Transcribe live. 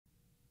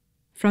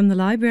From the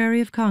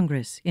Library of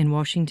Congress in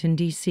Washington,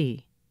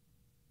 D.C.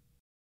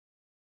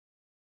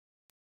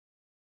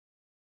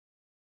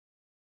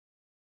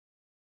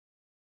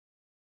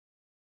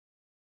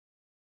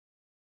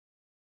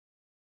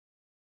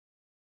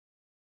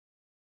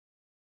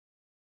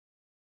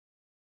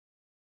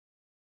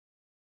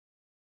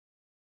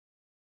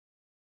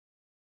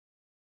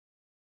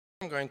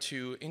 I'm going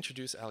to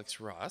introduce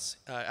Alex Ross.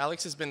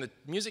 Alex has been the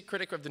music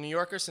critic of The New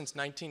Yorker since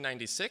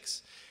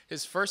 1996.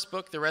 His first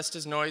book, The Rest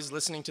is Noise,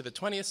 Listening to the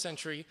 20th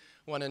Century,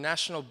 won a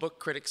National Book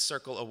Critics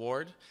Circle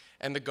Award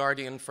and the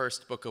Guardian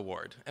First Book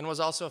Award, and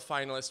was also a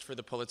finalist for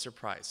the Pulitzer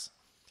Prize.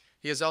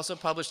 He has also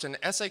published an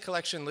essay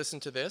collection, Listen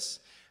to This,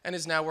 and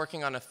is now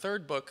working on a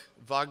third book,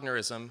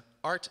 Wagnerism,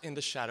 Art in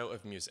the Shadow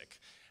of Music.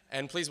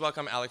 And please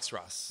welcome Alex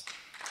Ross.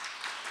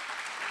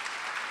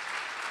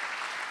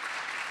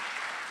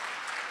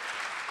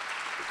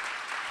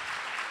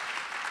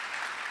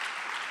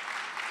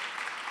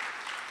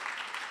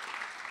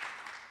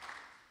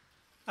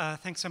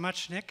 Thanks so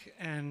much, Nick,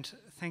 and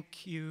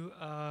thank you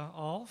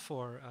all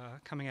for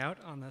coming out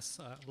on this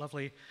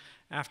lovely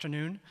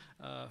afternoon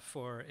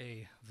for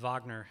a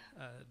Wagner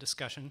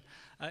discussion.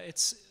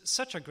 It's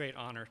such a great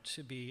honor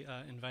to be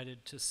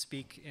invited to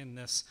speak in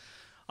this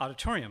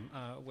auditorium,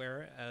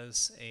 where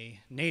as a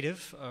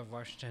native of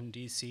Washington,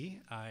 D.C.,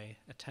 I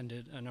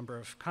attended a number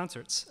of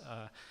concerts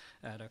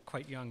at a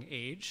quite young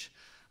age.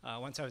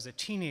 Once I was a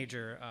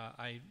teenager,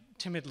 I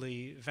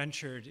timidly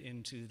ventured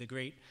into the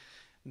great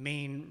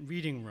main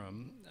reading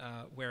room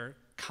where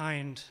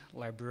kind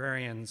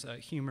librarians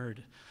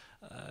humored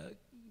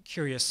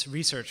curious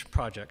research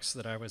projects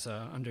that I was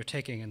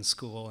undertaking in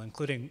school,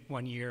 including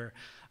one year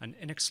an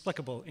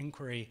inexplicable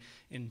inquiry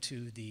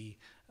into the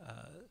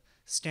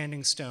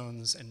standing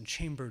stones and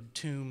chambered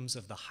tombs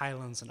of the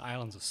Highlands and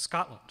Islands of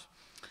Scotland.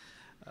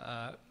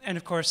 And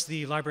of course,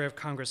 the Library of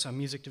Congress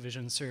Music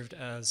Division served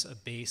as a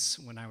base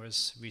when I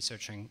was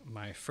researching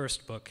my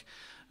first book,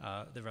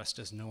 The Rest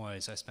is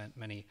Noise. I spent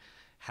many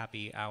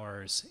happy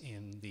hours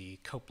in the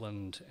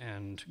Copeland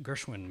and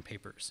Gershwin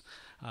papers.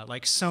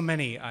 Like so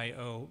many, I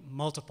owe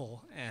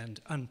multiple and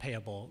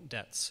unpayable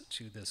debts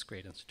to this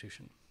great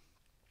institution.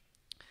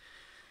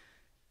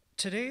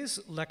 Today's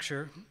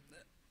lecture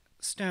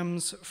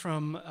stems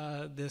from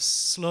this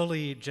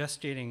slowly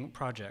gestating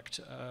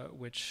project,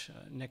 which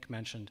Nick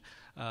mentioned,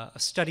 a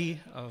study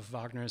of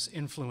Wagner's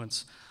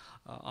influence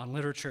on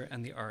literature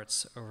and the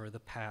arts over the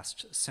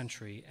past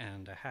century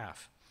and a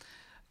half.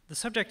 The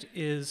subject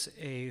is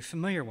a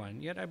familiar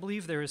one, yet I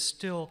believe there is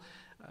still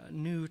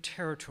new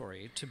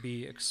territory to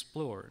be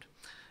explored.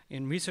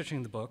 In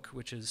researching the book,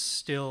 which is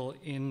still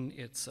in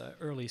its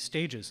early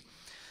stages,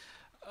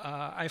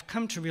 I've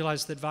come to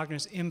realize that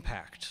Wagner's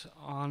impact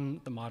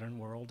on the modern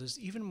world is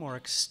even more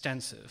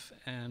extensive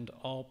and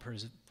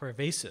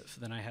all-pervasive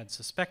than I had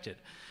suspected,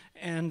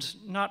 and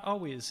not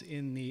always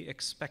in the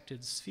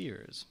expected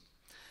spheres.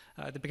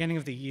 At the beginning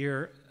of the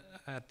year,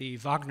 at the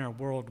Wagner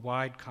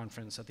Worldwide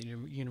Conference at the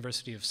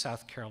University of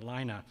South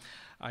Carolina,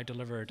 I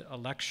delivered a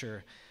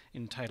lecture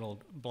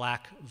entitled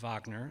Black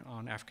Wagner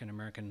on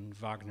African-American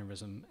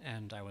Wagnerism,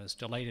 and I was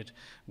delighted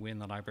when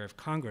the Library of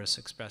Congress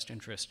expressed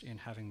interest in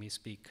having me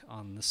speak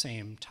on the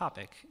same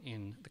topic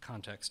in the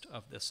context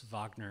of this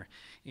Wagner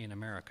in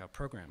America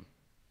program.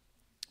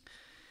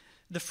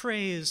 The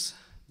phrase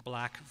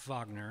Black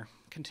Wagner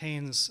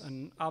contains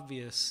an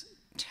obvious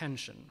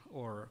tension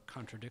or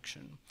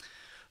contradiction.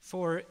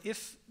 For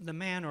if the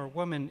man or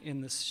woman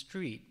in the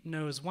street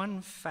knows one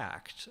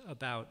fact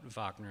about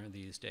Wagner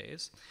these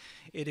days,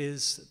 it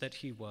is that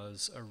he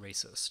was a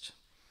racist.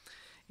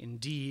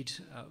 Indeed,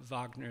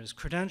 Wagner's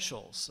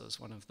credentials as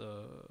one of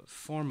the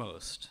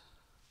foremost,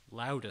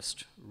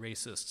 loudest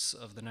racists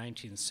of the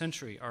 19th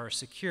century are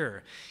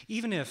secure,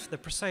 even if the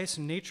precise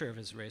nature of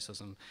his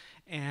racism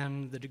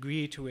and the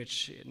degree to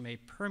which it may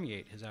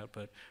permeate his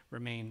output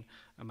remain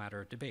a matter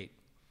of debate.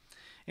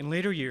 In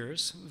later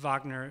years,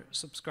 Wagner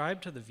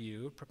subscribed to the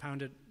view,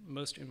 propounded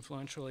most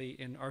influentially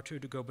in Arthur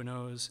de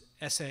Gobineau's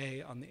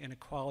essay on the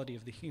inequality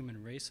of the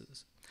human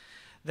races,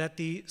 that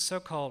the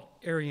so-called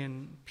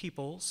Aryan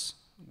peoples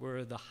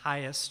were the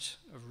highest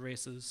of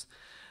races,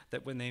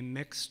 that when they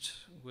mixed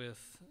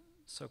with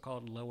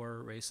so-called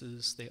lower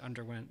races, they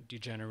underwent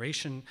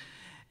degeneration,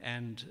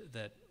 and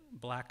that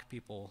black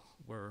people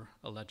were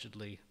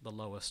allegedly the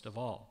lowest of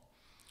all.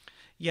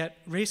 Yet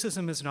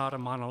racism is not a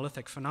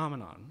monolithic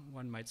phenomenon.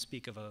 One might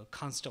speak of a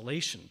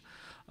constellation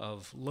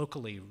of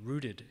locally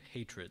rooted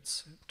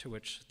hatreds to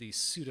which the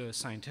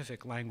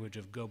pseudo-scientific language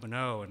of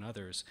Gobineau and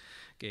others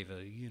gave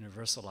a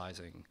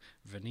universalizing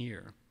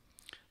veneer.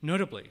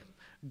 Notably,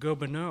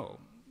 Gobineau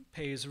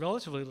pays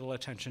relatively little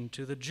attention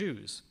to the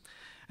Jews,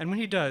 and when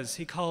he does,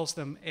 he calls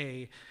them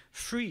a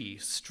free,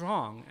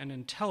 strong, and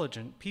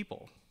intelligent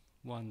people,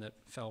 one that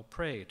fell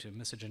prey to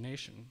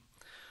miscegenation.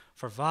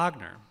 For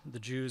Wagner, the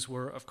Jews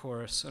were, of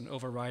course, an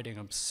overriding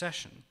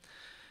obsession.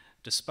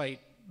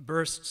 Despite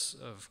bursts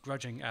of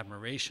grudging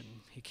admiration,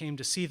 he came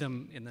to see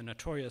them in the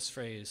notorious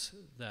phrase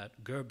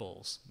that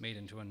Goebbels made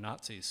into a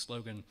Nazi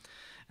slogan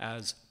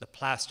as the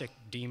plastic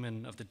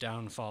demon of the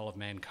downfall of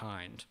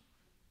mankind.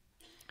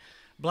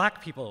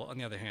 Black people, on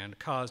the other hand,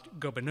 caused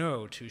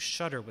Gobineau to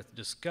shudder with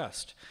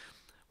disgust,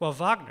 while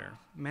Wagner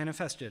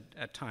manifested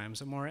at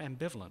times a more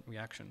ambivalent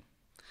reaction.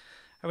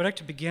 I would like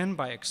to begin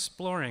by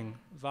exploring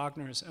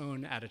Wagner's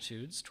own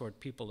attitudes toward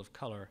people of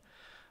color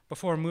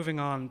before moving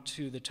on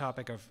to the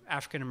topic of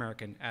African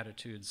American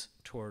attitudes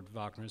toward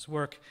Wagner's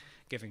work,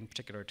 giving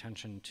particular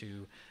attention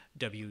to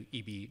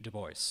W.E.B. Du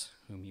Bois,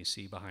 whom you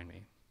see behind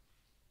me.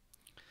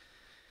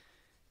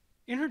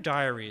 In her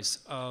diaries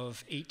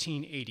of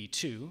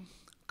 1882,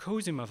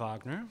 Cosima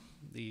Wagner,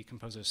 the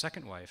composer's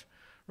second wife,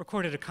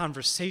 recorded a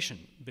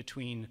conversation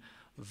between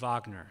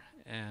Wagner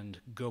and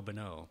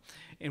Gobineau,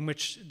 in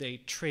which they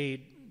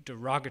trade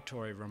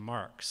derogatory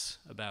remarks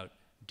about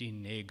die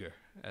Neger,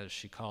 as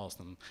she calls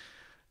them.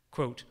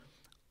 Quote,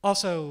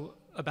 also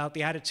about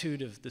the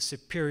attitude of the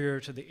superior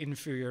to the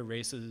inferior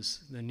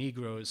races, the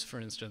Negroes,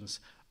 for instance,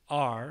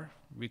 are,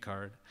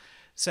 Ricard,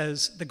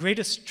 says, the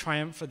greatest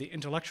triumph for the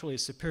intellectually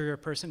superior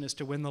person is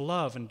to win the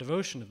love and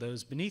devotion of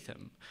those beneath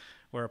him,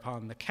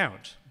 whereupon the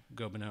Count,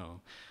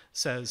 Gobineau,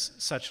 says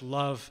such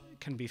love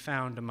can be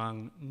found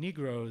among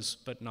Negroes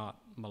but not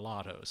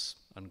mulattoes,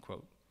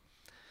 unquote.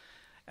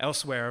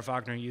 Elsewhere,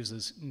 Wagner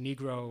uses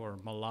Negro or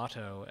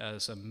mulatto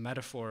as a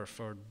metaphor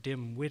for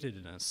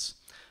dim-wittedness.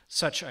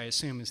 Such, I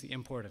assume, is the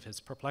import of his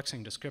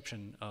perplexing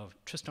description of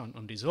Tristan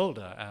und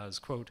Isolde as,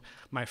 quote,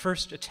 my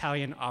first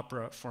Italian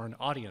opera for an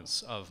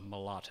audience of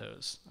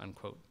mulattoes,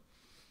 unquote.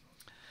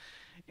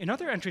 In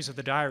other entries of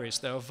the diaries,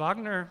 though,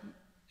 Wagner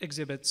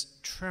exhibits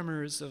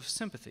tremors of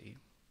sympathy.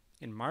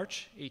 In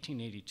March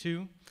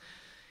 1882,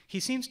 he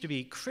seems to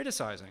be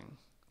criticizing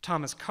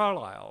Thomas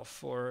Carlyle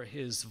for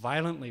his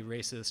violently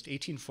racist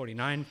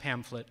 1849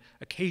 pamphlet,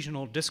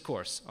 Occasional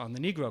Discourse on the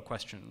Negro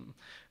Question.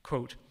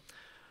 Quote,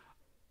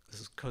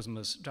 this is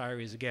Cosima's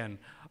diaries again,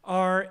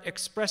 R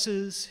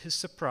expresses his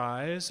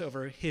surprise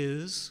over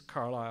his,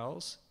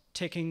 Carlyle's,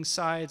 taking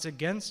sides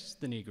against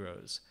the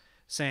Negroes,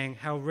 saying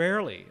how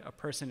rarely a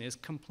person is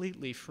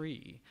completely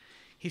free.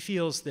 He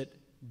feels that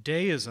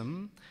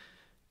deism,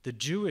 the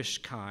Jewish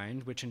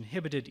kind, which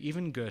inhibited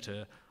even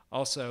Goethe,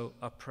 also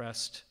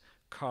oppressed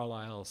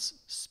Carlyle's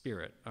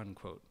spirit,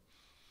 unquote.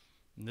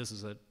 And this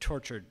is a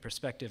tortured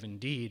perspective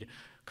indeed,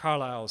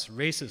 Carlyle's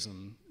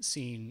racism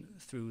seen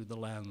through the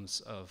lens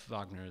of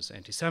Wagner's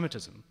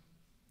anti-Semitism.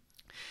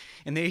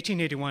 In the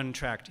 1881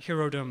 tract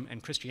Herodom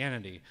and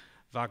Christianity,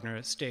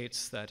 Wagner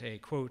states that a,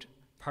 quote,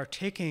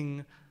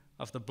 partaking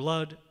of the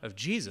blood of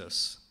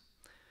Jesus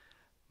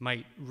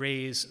might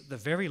raise the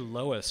very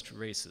lowest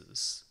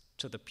races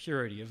to the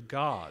purity of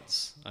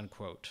gods,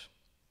 unquote.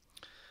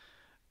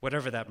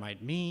 Whatever that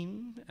might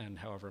mean, and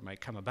however it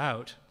might come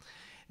about,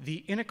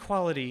 the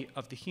inequality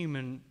of the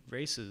human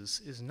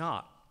races is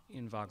not,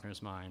 in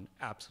Wagner's mind,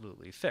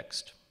 absolutely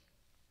fixed.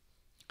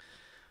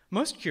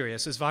 Most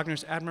curious is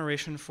Wagner's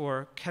admiration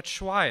for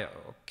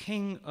Cetshwayo,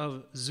 king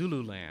of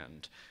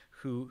Zululand,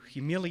 who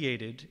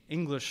humiliated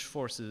English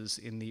forces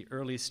in the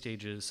early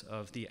stages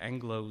of the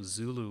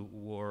Anglo-Zulu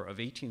War of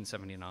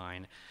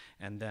 1879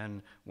 and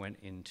then went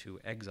into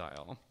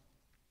exile.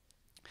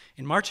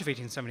 In March of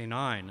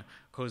 1879,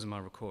 Cosima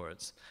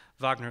records,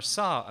 Wagner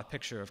saw a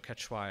picture of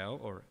Cetshwayo,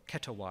 or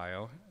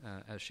Ketawayo,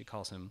 as she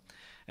calls him,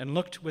 and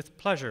looked with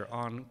pleasure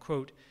on,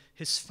 quote,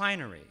 his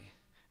finery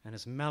and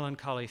his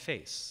melancholy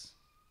face.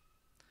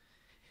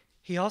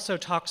 He also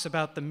talks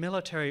about the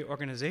military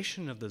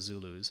organization of the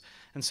Zulus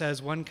and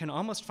says one can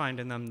almost find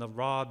in them the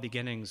raw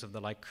beginnings of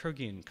the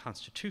Lycurgian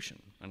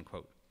constitution,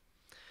 unquote.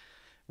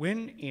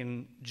 When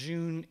in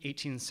June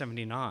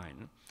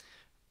 1879,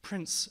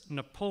 Prince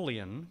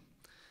Napoleon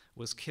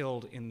was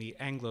killed in the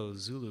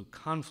Anglo-Zulu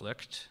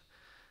conflict,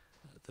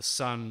 the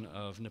son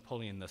of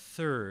Napoleon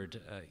III,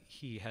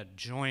 he had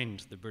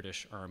joined the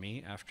British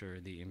Army after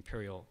the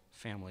imperial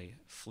family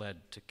fled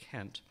to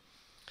Kent,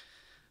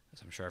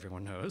 as I'm sure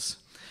everyone knows.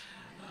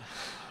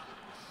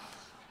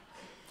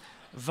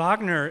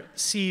 Wagner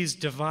sees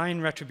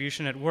divine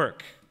retribution at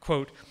work.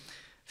 Quote,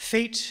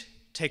 fate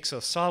takes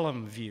a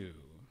solemn view.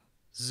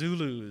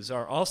 Zulus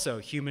are also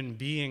human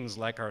beings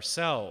like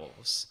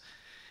ourselves.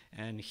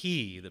 And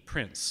he, the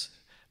prince,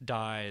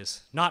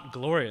 dies not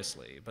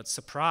gloriously, but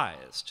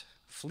surprised,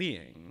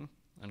 fleeing,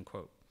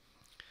 unquote.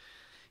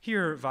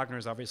 Here, Wagner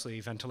is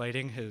obviously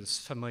ventilating his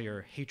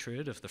familiar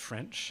hatred of the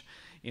French.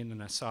 In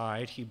an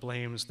aside, he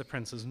blames the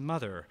prince's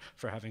mother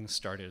for having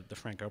started the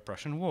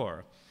Franco-Prussian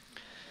War.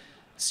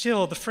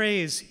 Still, the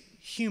phrase,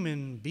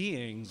 human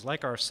beings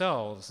like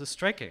ourselves, is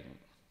striking.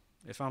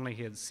 If only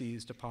he had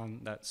seized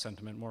upon that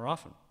sentiment more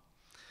often.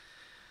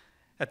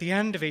 At the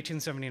end of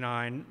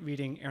 1879,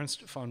 reading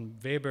Ernst von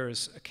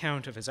Weber's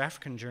account of his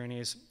African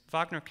journeys,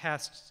 Wagner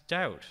casts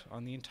doubt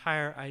on the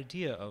entire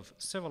idea of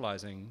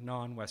civilizing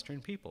non-Western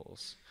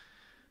peoples.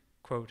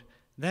 Quote,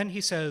 then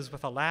he says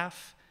with a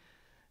laugh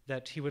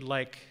that he would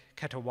like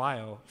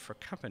Ketawayo for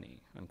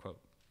company, unquote.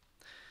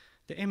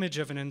 The image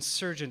of an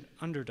insurgent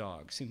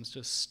underdog seems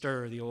to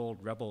stir the old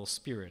rebel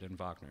spirit in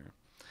Wagner.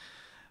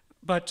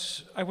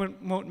 But I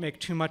won't make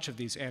too much of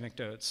these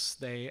anecdotes.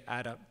 They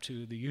add up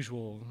to the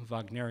usual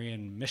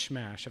Wagnerian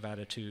mishmash of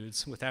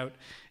attitudes without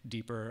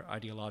deeper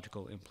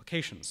ideological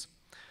implications.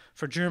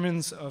 For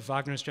Germans of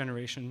Wagner's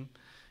generation,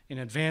 in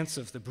advance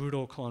of the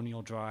brutal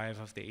colonial drive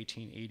of the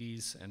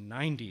 1880s and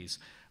 90s,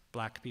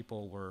 black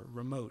people were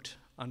remote,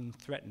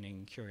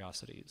 unthreatening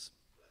curiosities.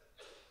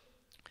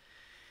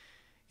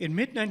 In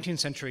mid-19th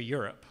century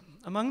Europe,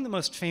 among the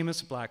most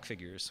famous black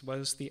figures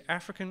was the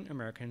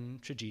African-American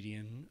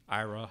tragedian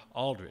Ira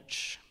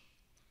Aldridge.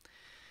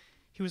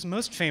 He was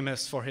most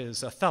famous for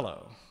his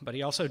Othello, but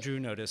he also drew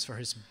notice for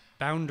his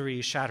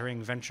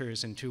boundary-shattering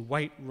ventures into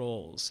white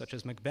roles such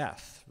as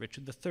Macbeth,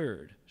 Richard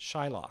III,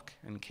 Shylock,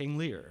 and King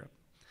Lear.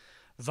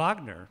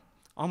 Wagner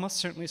almost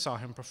certainly saw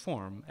him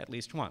perform at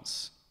least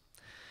once.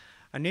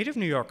 A native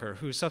New Yorker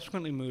who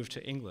subsequently moved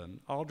to England,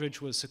 Aldridge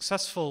was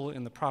successful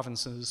in the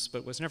provinces,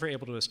 but was never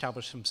able to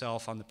establish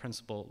himself on the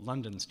principal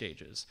London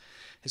stages.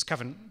 His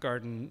Covent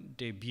Garden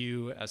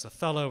debut as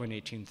Othello in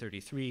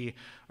 1833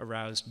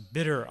 aroused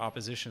bitter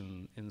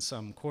opposition in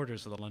some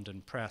quarters of the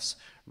London press,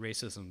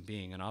 racism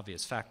being an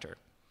obvious factor.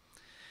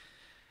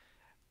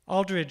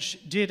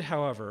 Aldridge did,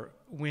 however,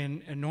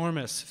 win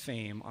enormous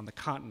fame on the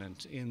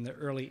continent in the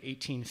early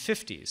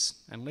 1850s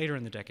and later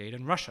in the decade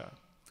in Russia.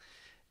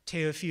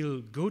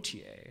 Théophile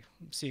Gautier,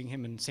 seeing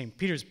him in St.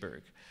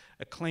 Petersburg,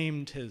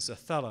 acclaimed his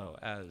Othello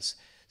as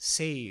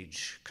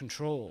sage,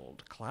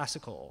 controlled,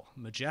 classical,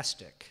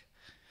 majestic,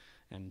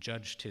 and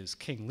judged his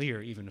King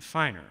Lear even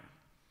finer.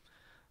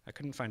 I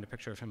couldn't find a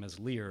picture of him as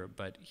Lear,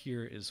 but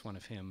here is one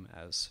of him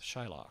as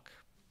Shylock.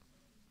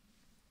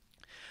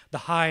 The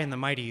high and the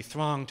mighty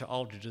thronged to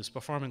Aldridge's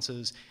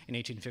performances. In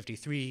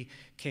 1853,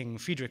 King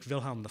Friedrich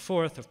Wilhelm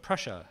IV of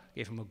Prussia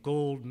gave him a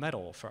gold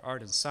medal for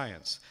art and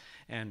science,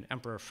 and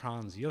Emperor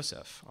Franz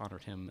Joseph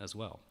honored him as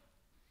well.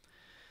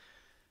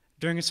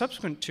 During a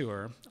subsequent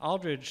tour,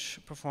 Aldridge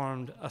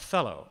performed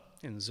Othello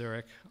in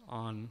Zurich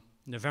on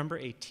November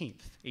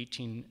 18th,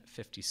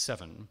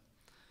 1857.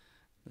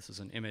 This is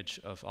an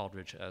image of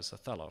Aldridge as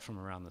Othello from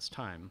around this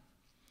time.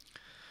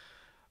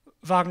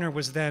 Wagner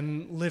was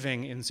then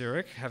living in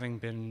Zurich, having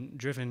been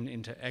driven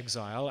into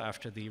exile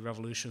after the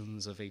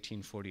revolutions of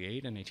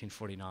 1848 and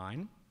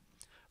 1849.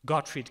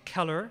 Gottfried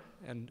Keller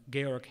and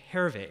Georg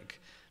Herwegh,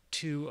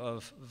 two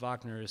of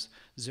Wagner's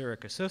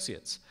Zurich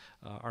associates,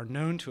 are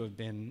known to have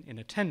been in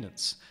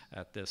attendance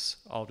at this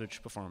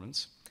Aldridge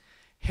performance.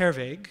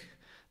 Herwegh,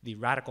 the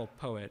radical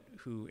poet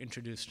who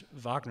introduced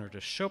Wagner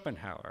to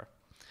Schopenhauer,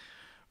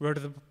 wrote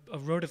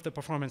of the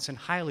performance in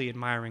highly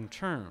admiring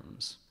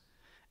terms.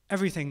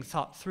 Everything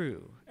thought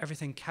through,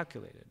 everything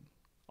calculated,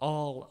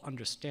 all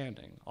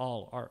understanding,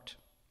 all art.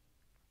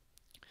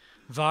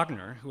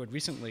 Wagner, who had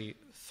recently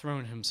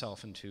thrown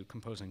himself into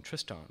composing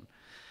Tristan,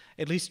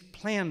 at least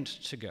planned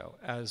to go,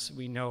 as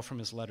we know from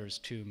his letters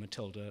to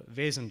Matilda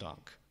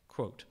Wesendonck,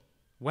 quote,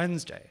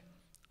 Wednesday,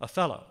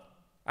 Othello,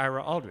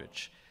 Ira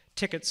Aldridge,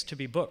 tickets to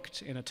be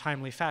booked in a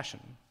timely fashion.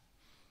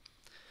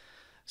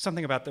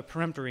 Something about the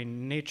peremptory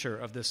nature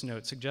of this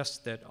note suggests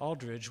that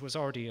Aldridge was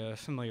already a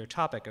familiar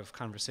topic of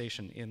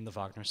conversation in the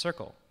Wagner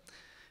circle.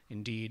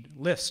 Indeed,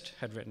 Liszt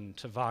had written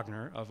to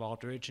Wagner of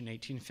Aldridge in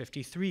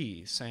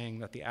 1853, saying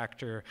that the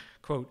actor,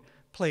 quote,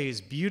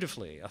 plays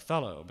beautifully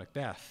Othello,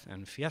 Macbeth,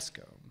 and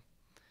Fiesco.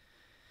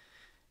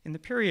 In the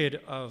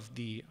period of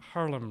the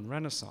Harlem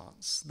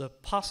Renaissance, the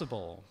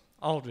possible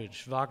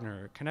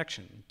Aldridge-Wagner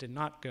connection did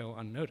not go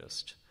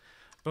unnoticed.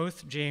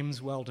 Both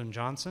James Weldon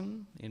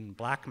Johnson in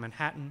Black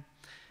Manhattan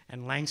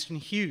and Langston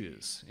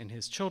Hughes in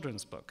his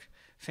children's book,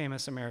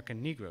 Famous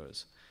American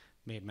Negroes,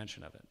 made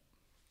mention of it.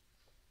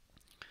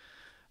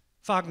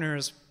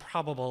 Wagner's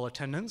probable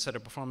attendance at a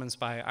performance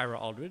by Ira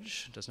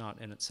Aldridge does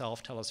not in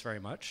itself tell us very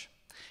much.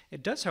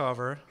 It does,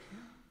 however,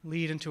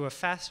 lead into a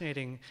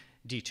fascinating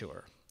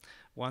detour,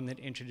 one that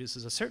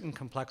introduces a certain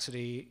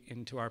complexity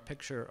into our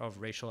picture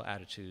of racial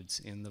attitudes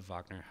in the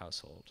Wagner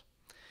household.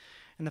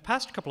 In the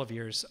past couple of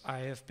years, I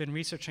have been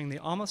researching the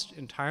almost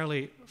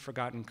entirely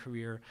forgotten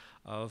career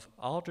of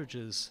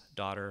Aldridge's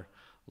daughter,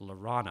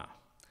 Laurana,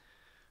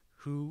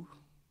 who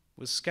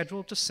was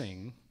scheduled to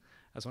sing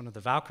as one of the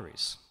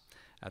Valkyries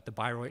at the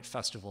Bayreuth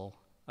Festival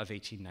of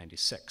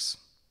 1896.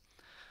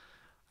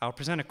 I'll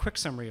present a quick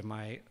summary of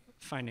my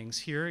findings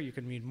here. You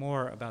can read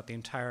more about the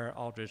entire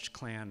Aldridge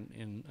clan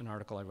in an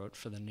article I wrote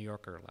for the New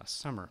Yorker last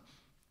summer.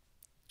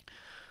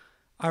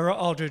 Ira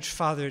Aldridge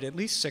fathered at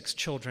least 6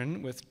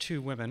 children with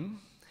 2 women.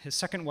 His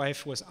second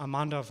wife was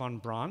Amanda von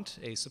Brandt,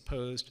 a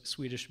supposed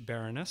Swedish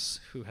baroness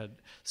who had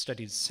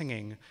studied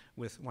singing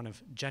with one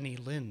of Jenny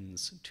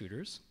Lind's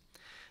tutors.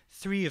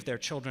 3 of their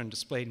children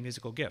displayed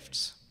musical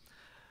gifts.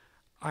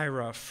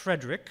 Ira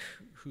Frederick,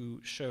 who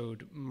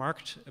showed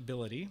marked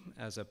ability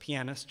as a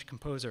pianist,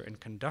 composer, and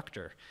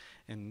conductor,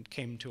 and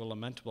came to a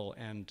lamentable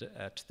end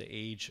at the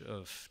age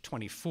of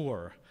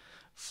 24,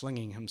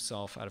 flinging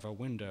himself out of a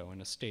window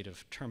in a state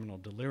of terminal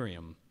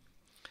delirium.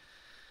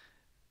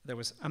 There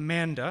was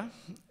Amanda,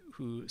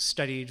 who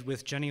studied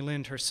with Jenny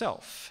Lind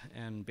herself,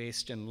 and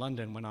based in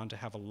London went on to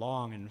have a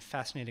long and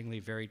fascinatingly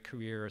varied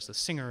career as a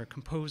singer,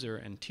 composer,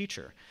 and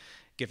teacher,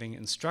 giving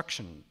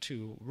instruction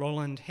to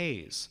Roland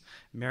Hayes,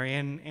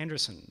 Marianne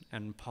Anderson,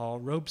 and Paul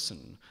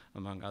Robeson,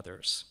 among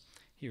others.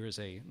 Here is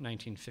a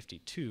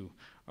 1952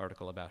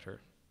 article about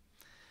her.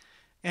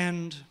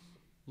 and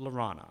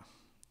Lorana,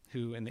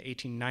 who in the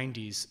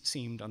 1890s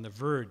seemed on the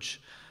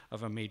verge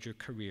of a major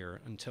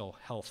career until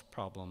health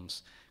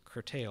problems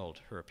curtailed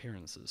her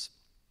appearances.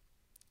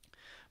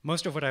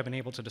 Most of what I've been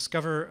able to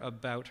discover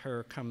about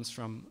her comes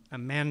from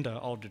Amanda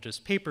Aldridge's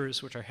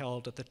papers, which are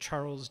held at the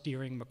Charles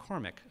Deering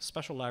McCormick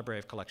Special Library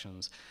of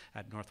Collections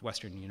at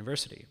Northwestern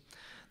University.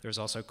 There's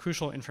also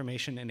crucial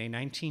information in a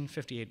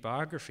 1958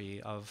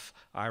 biography of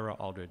Ira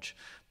Aldridge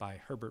by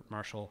Herbert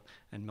Marshall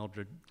and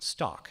Mildred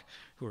Stock,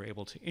 who were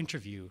able to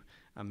interview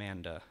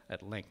Amanda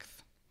at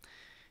length.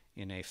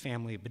 In a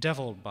family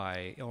bedeviled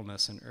by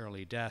illness and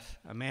early death,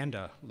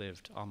 Amanda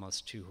lived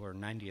almost to her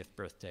 90th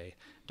birthday,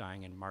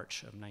 dying in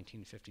March of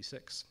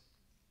 1956.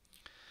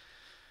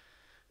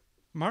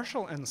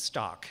 Marshall and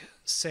Stock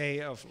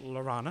say of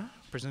Lorana,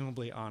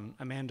 presumably on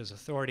Amanda's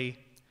authority,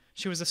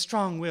 she was a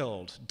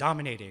strong-willed,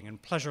 dominating,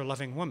 and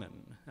pleasure-loving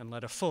woman and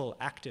led a full,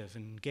 active,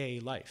 and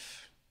gay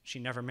life. She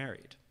never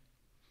married.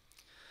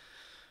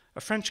 A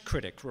French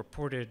critic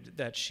reported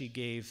that she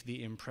gave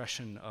the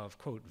impression of,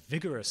 quote,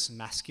 vigorous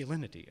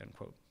masculinity,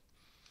 unquote.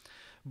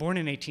 Born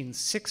in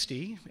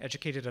 1860,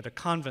 educated at a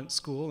convent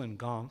school in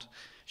Gand,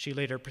 she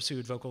later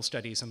pursued vocal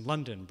studies in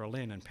London,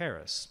 Berlin, and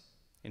Paris.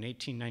 In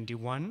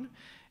 1891,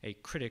 a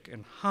critic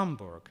in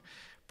Hamburg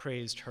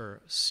praised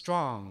her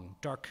strong,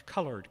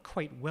 dark-colored,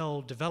 quite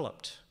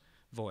well-developed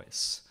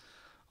voice,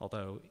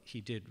 although he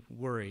did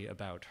worry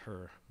about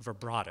her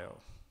vibrato.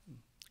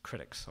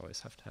 Critics always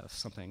have to have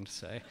something to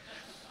say.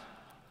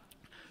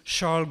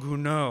 Charles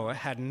Gounod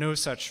had no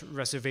such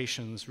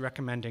reservations,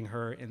 recommending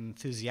her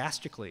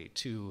enthusiastically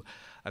to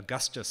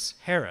Augustus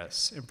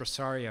Harris,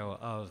 impresario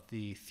of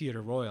the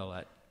Theatre Royal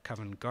at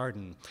Covent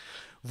Garden.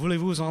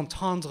 Voulez-vous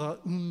entendre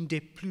une des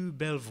plus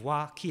belles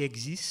voix qui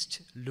existent?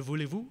 Le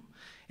voulez-vous?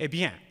 Eh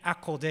bien,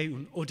 accordez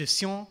une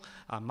audition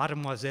à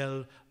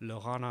Mademoiselle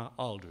Lorana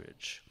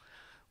Aldridge,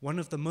 one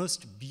of the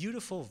most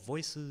beautiful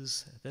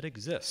voices that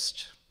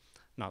exist.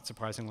 Not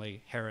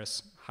surprisingly,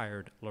 Harris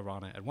hired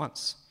Lorana at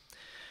once.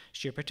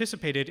 She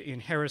participated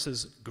in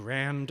Harris's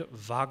grand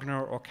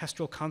Wagner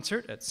orchestral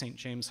concert at St.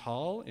 James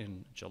Hall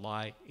in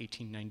July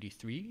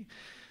 1893,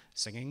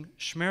 singing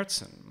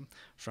Schmerzen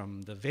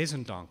from the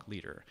Wesendonck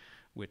Lieder,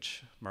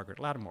 which Margaret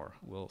Lattimore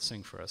will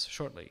sing for us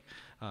shortly,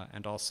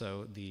 and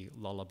also the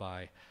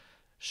lullaby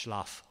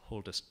Schlaf,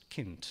 holdest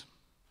Kind.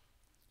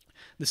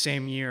 The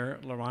same year,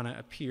 Lorana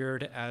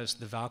appeared as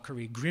the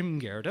Valkyrie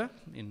Grimgerde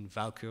in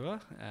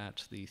Walküre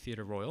at the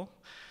Theatre Royal,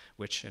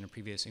 which in a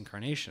previous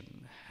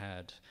incarnation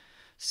had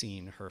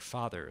seen her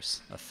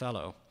father's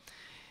Othello.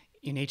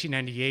 In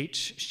 1898,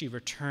 she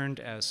returned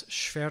as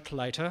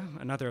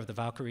Schwertleiter, another of the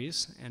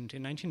Valkyries, and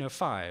in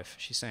 1905,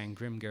 she sang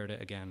Grimgerde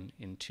again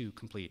in 2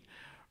 complete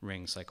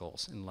ring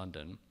cycles in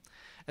London.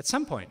 At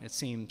some point, it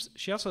seems,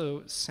 she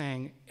also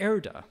sang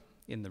Erda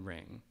in the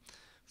ring,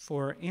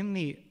 for in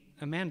the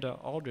Amanda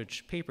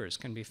Aldridge papers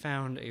can be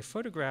found a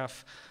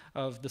photograph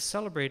of the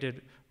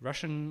celebrated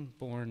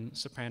Russian-born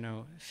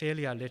soprano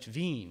Felia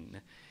Litvin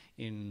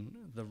in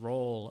the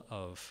role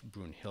of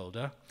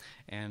Brunhilde,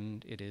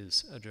 and it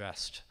is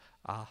addressed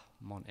à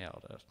mon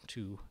Erda,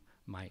 to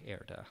my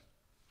Erda.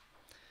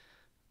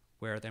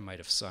 Where they might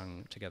have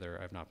sung together,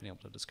 I've not been able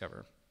to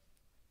discover.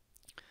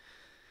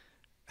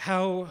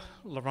 How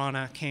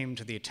Lorana came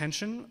to the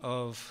attention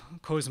of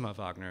Cosima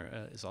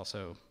Wagner is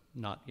also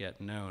not yet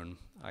known.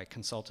 I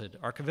consulted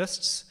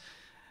archivists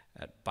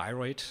at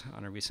Bayreuth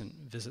on a recent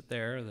visit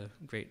there, the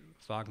great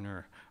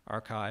Wagner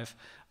archive,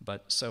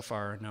 but so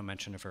far no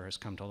mention of her has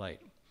come to light.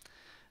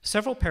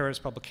 Several Paris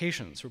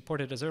publications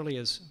reported as early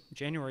as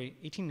January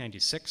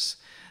 1896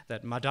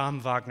 that Madame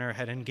Wagner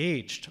had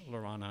engaged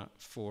Lorana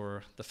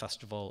for the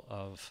festival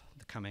of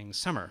the coming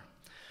summer.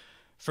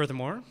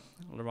 Furthermore,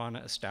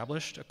 Lorana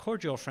established a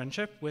cordial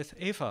friendship with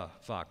Eva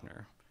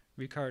Wagner,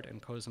 Richard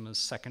and Cosima's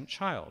second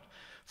child.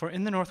 For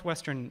in the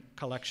Northwestern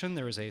collection,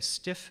 there is a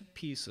stiff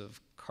piece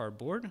of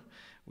cardboard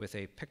with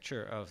a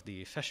picture of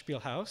the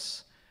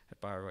Festspielhaus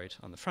at Bayreuth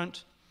on the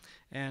front,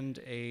 and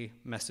a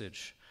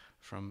message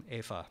from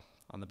Eva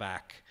on the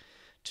back.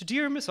 To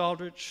dear Miss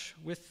Aldridge,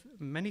 with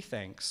many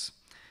thanks,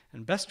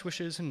 and best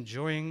wishes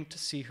enjoying to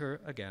see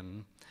her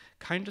again,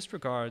 kindest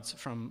regards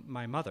from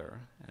my mother,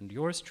 and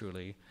yours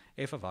truly,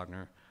 Eva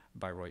Wagner,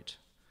 Bayreuth.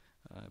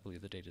 I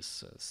believe the date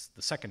is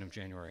the 2nd of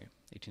January,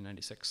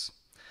 1896.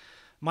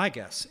 My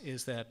guess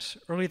is that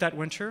early that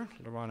winter,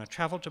 Lorana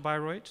traveled to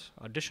Bayreuth,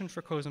 auditioned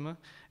for Cosima,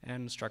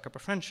 and struck up a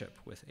friendship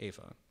with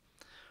Eva.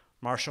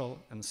 Marshall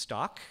and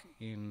Stock,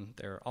 in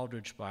their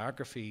Aldridge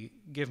biography,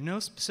 give no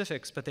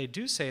specifics, but they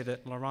do say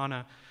that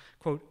Lorana,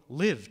 quote,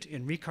 lived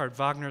in Richard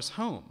Wagner's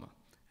home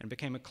and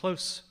became a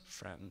close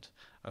friend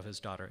of his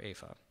daughter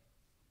Eva.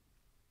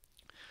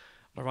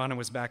 Lorana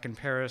was back in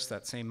Paris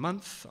that same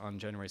month on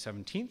January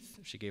 17th.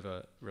 She gave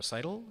a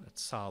recital at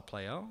Salle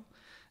Pleyel.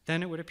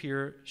 Then it would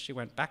appear she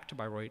went back to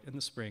Bayreuth in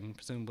the spring,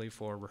 presumably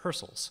for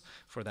rehearsals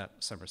for that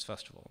summer's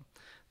festival.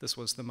 This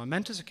was the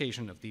momentous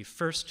occasion of the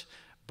first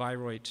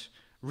Bayreuth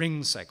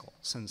ring cycle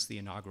since the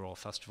inaugural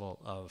festival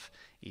of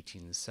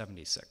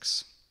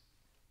 1876.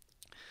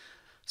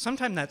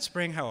 Sometime that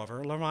spring,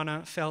 however,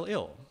 Lorana fell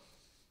ill.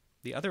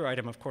 The other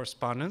item of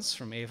correspondence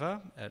from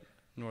Eva at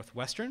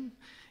Northwestern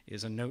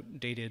is a note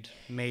dated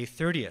May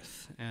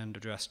 30th and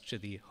addressed to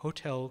the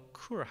Hotel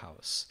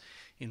Kurhaus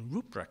in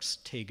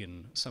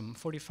Ruprechtstegen, some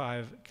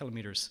 45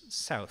 kilometers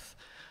south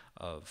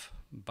of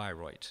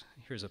Bayreuth.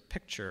 Here's a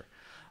picture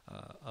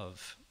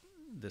of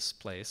this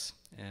place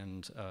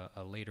and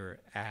a later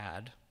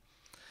ad.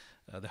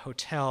 The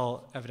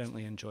hotel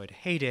evidently enjoyed a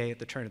heyday at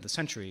the turn of the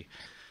century,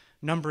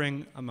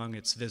 numbering among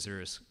its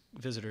visitors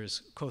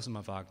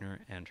Cosima Wagner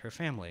and her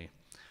family.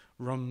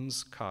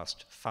 Rooms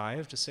cost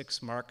 5 to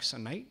 6 marks a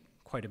night,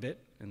 quite a bit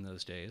in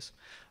those days.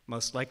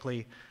 Most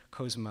likely,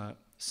 Cosima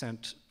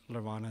sent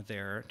Lorana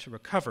there to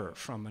recover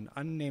from an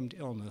unnamed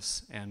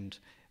illness and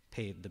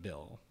paid the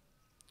bill.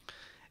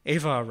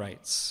 Eva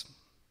writes,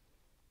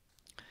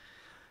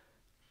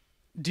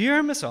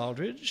 "Dear Miss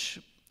Aldridge,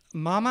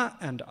 Mama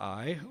and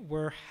I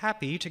were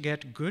happy to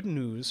get good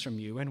news from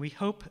you, and we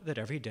hope that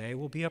every day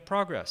will be a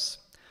progress.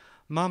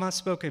 Mama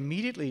spoke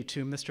immediately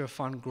to Mr.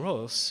 von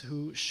Gross,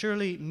 who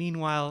surely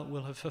meanwhile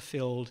will have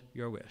fulfilled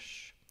your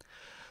wish.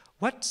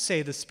 What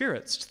say the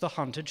spirits to the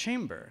haunted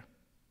chamber?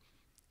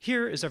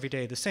 Here is every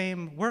day the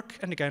same, work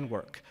and again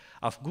work.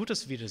 Auf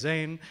gutes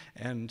Wiedersehen,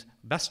 and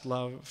best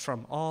love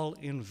from all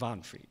in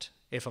Wahnfried,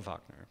 Eva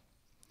Wagner."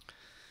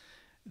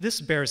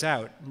 This bears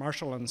out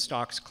Marshall and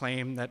Stock's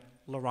claim that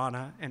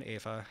Lorana and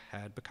Eva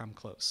had become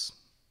close.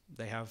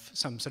 They have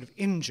some sort of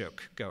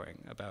in-joke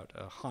going about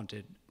a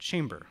haunted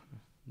chamber,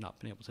 not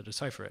been able to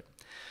decipher it.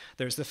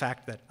 There's the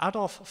fact that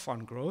Adolf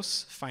von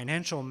Gross,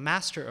 financial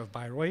master of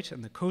Bayreuth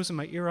in the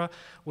Cosima era,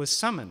 was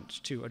summoned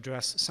to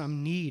address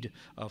some need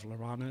of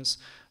Lorana's,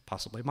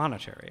 possibly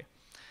monetary.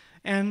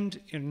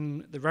 And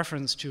in the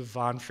reference to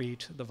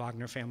Wahnfried, the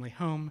Wagner family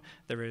home,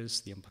 there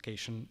is the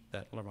implication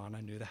that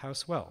Lorana knew the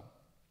house well.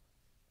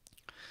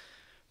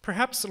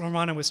 Perhaps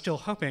Lorana was still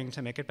hoping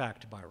to make it back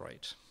to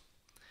Bayreuth.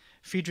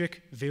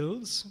 Friedrich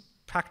Will's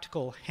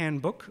Practical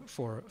Handbook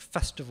for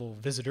Festival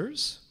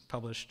Visitors,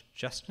 published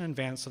just in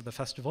advance of the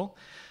festival,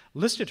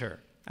 listed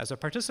her as a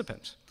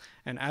participant,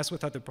 and as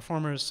with other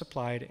performers,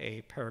 supplied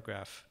a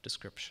paragraph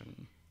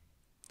description.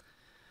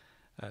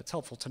 It's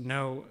helpful to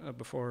know,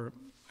 before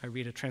I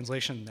read a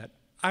translation, that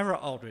Ira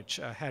Aldrich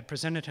had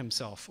presented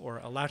himself, or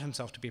allowed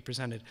himself to be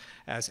presented,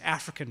 as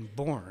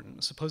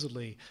African-born,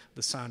 supposedly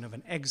the son of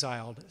an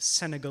exiled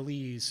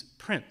Senegalese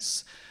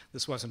prince.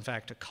 This was, in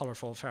fact, a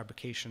colorful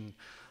fabrication.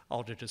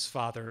 Aldrich's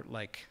father,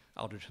 like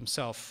Aldrich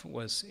himself,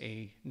 was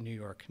a New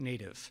York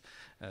native,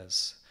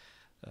 as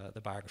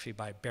the biography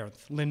by Bernd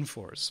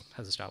Lindfors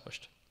has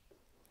established.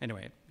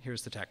 Anyway,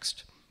 here's the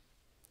text.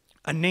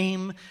 "A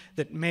name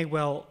that may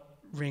well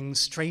ring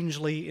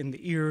strangely in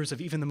the ears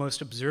of even the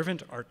most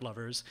observant art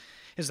lovers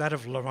is that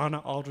of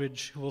Lorana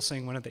Aldridge, who will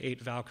sing one of the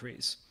 8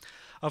 Valkyries.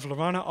 Of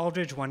Lorana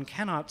Aldridge, one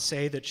cannot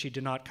say that she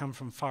did not come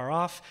from far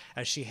off,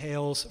 as she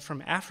hails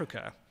from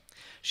Africa.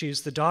 She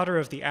is the daughter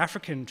of the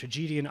African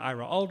tragedian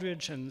Ira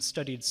Aldridge and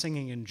studied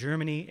singing in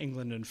Germany,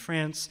 England, and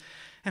France,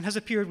 and has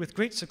appeared with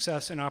great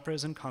success in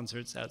operas and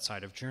concerts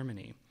outside of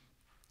Germany.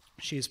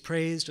 She is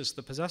praised as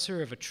the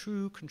possessor of a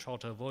true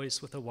contralto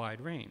voice with a wide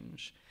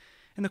range.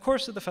 In the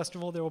course of the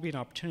festival, there will be an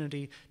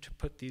opportunity to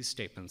put these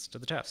statements to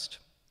the test."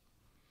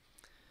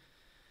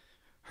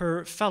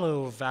 Her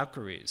fellow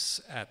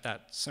Valkyries at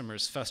that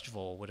summer's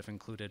festival would have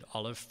included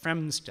Olive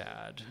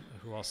Fremstad,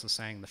 who also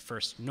sang the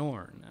first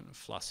Norn, and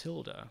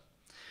Flosshilda.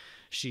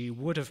 She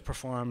would have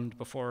performed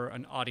before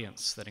an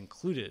audience that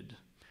included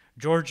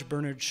George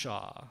Bernard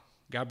Shaw,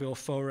 Gabriel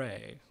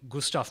Fauré,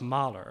 Gustav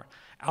Mahler,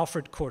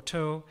 Alfred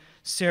Cortot,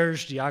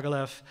 Serge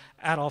Diaghilev,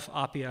 Adolphe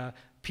Appia,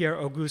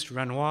 Pierre-Auguste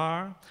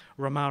Renoir,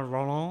 Romain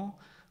Rolland,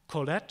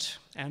 Colette,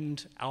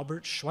 and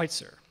Albert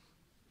Schweitzer.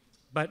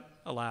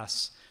 But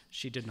alas,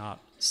 she did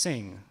not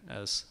sing,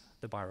 as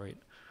the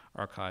Bayreuth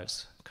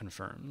archives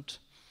confirmed.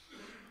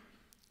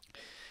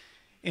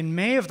 In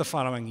May of the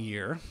following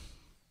year,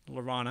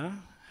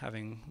 Lorana,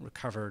 having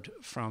recovered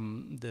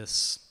from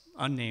this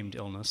unnamed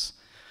illness,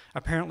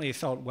 apparently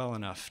felt well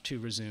enough to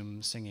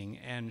resume singing,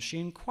 and she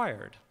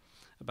inquired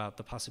about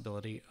the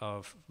possibility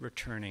of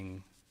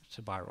returning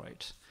to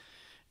Bayreuth.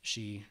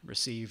 She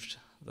received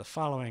the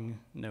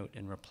following note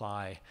in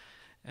reply,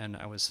 and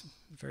I was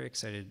very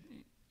excited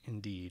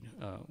indeed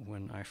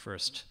when I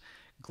first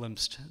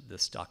glimpsed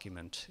this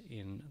document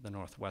in the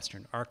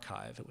Northwestern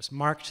Archive. It was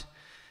marked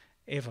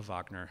Eva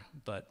Wagner,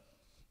 but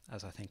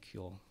as I think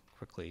you'll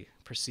quickly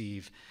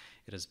perceive,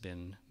 it has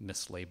been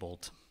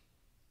mislabeled.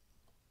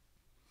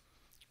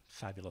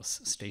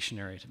 Fabulous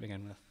stationery to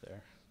begin with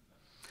there.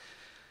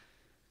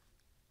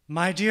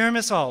 "My dear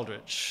Miss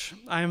Aldrich,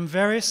 I am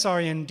very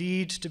sorry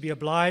indeed to be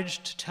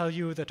obliged to tell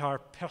you that our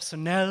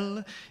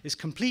personnel is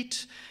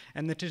complete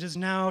and that it is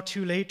now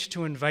too late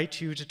to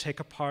invite you to take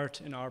a part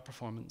in our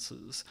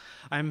performances.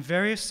 I am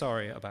very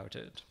sorry about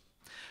it.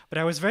 But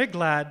I was very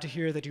glad to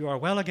hear that you are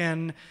well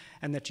again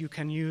and that you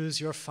can use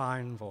your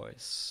fine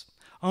voice.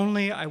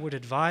 Only I would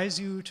advise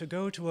you to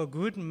go to a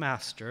good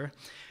master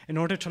in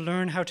order to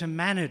learn how to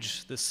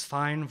manage this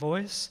fine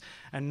voice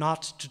and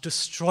not to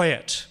destroy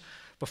it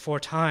before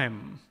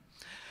time.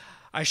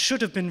 I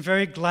should have been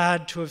very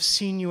glad to have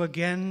seen you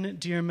again,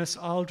 dear Miss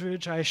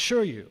Aldridge, I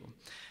assure you,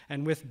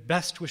 and with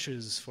best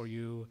wishes for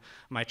you,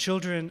 my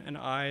children and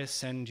I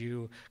send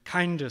you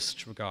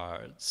kindest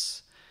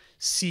regards.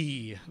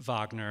 C.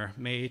 Wagner,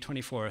 May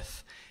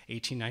 24th,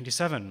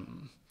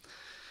 1897.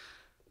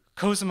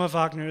 Cosima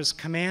Wagner's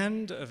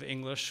command of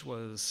English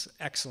was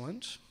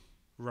excellent.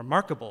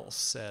 Remarkable,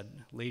 said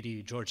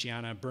Lady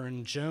Georgiana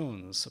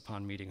Burne-Jones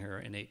upon meeting her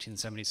in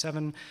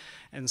 1877,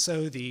 and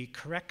so the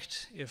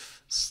correct,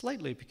 if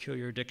slightly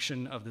peculiar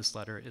diction of this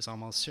letter is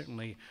almost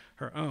certainly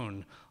her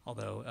own,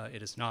 although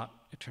it is not,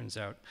 it turns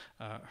out,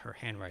 her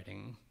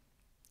handwriting.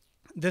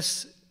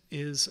 This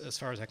is, as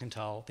far as I can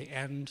tell, the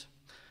end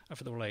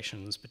of the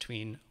relations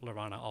between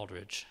Lorana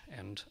Aldridge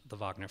and the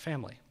Wagner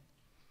family.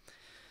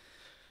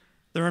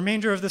 The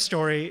remainder of the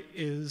story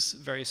is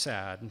very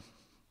sad.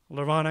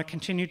 Lorana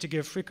continued to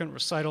give frequent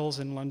recitals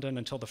in London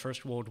until the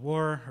First World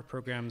War, her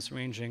programs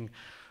ranging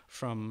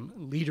from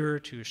lieder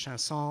to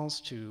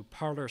chansons to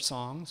parlor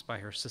songs by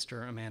her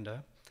sister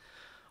Amanda.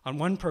 On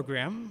one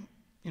program,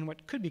 in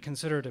what could be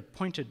considered a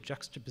pointed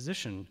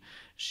juxtaposition,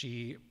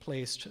 she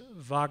placed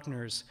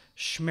Wagner's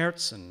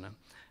Schmerzen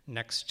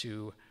next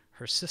to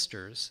her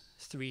sister's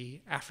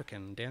 3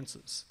 African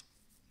dances.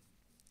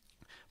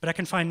 But I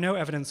can find no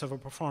evidence of a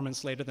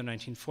performance later than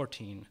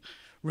 1914.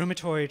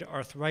 Rheumatoid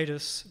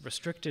arthritis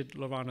restricted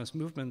Lorana's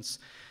movements,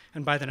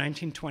 and by the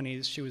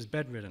 1920s, she was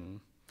bedridden.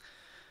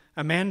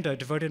 Amanda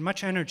devoted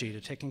much energy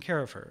to taking care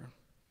of her.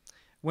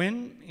 When,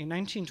 in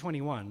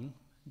 1921,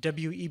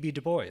 W.E.B.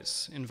 Du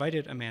Bois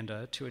invited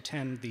Amanda to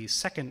attend the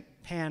Second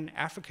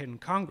Pan-African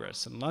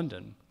Congress in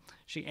London,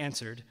 she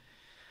answered,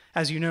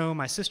 "As you know,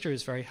 my sister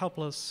is very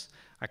helpless.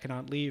 I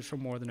cannot leave for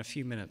more than a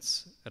few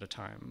minutes at a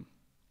time."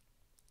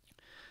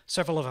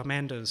 Several of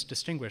Amanda's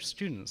distinguished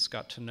students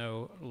got to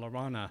know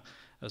Lorana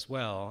as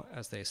well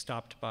as they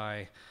stopped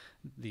by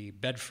the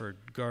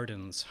Bedford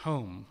Gardens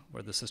home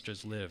where the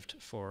sisters lived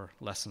for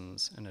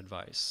lessons and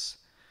advice.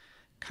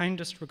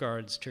 Kindest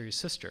regards to your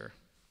sister,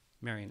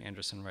 Marian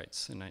Anderson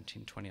writes in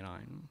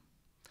 1929.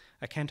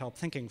 I can't help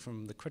thinking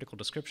from the critical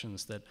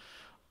descriptions that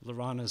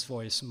Lorana's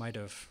voice might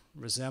have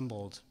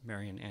resembled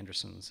Marian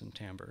Anderson's in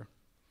timbre.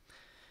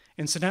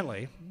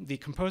 Incidentally, the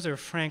composer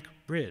Frank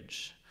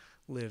Bridge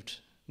lived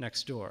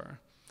next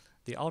door.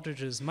 The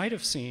Aldridges might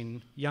have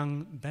seen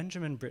young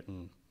Benjamin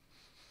Britten,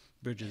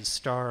 Bridges'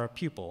 star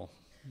pupil,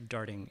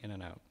 darting in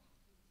and out.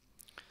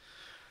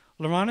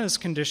 Lorana's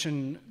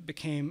condition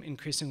became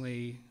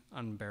increasingly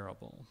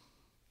unbearable.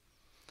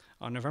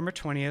 On November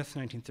 20th,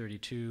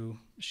 1932,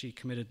 she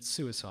committed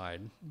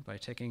suicide by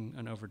taking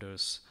an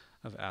overdose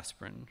of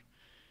aspirin.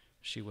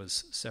 She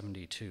was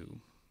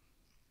 72.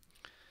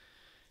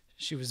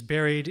 She was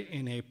buried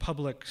in a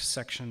public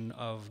section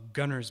of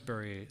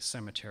Gunnersbury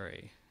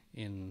Cemetery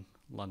in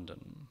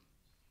London.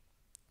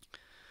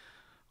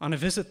 On a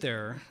visit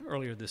there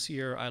earlier this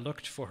year, I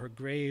looked for her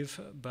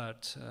grave,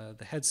 but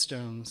the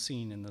headstone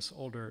seen in this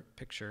older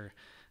picture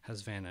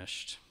has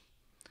vanished.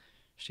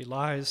 She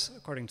lies,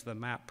 according to the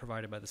map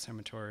provided by the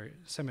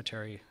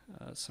cemetery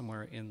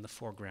somewhere in the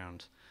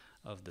foreground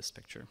of this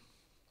picture.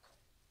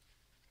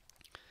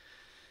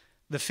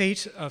 The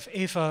fate of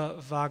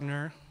Eva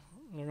Wagner,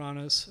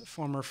 Lorana's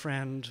former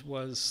friend,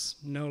 was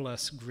no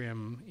less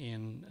grim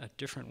in a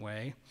different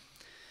way.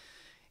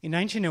 In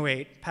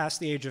 1908, past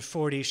the age of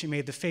 40, she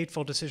made the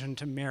fateful decision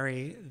to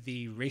marry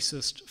the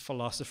racist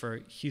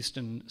philosopher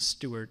Houston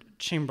Stewart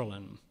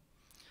Chamberlain.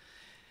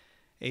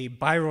 A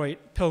Bayreuth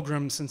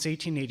pilgrim since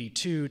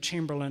 1882,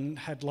 Chamberlain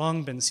had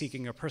long been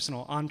seeking a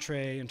personal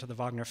entree into the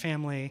Wagner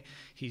family.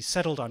 He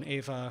settled on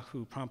Eva,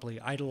 who promptly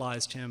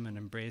idolized him and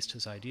embraced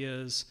his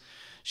ideas.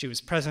 She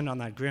was present on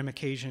that grim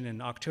occasion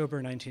in October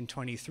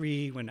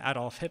 1923 when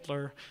Adolf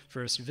Hitler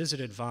first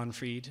visited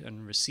Wahnfried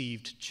and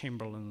received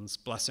Chamberlain's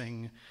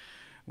blessing.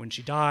 When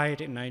she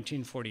died in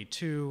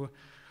 1942,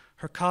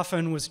 her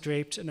coffin was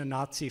draped in a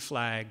Nazi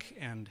flag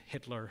and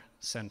Hitler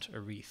sent a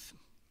wreath.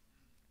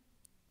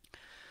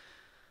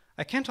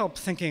 I can't help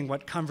thinking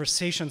what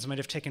conversations might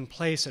have taken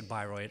place at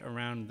Bayreuth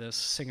around this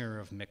singer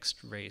of mixed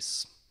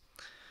race.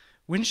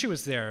 When she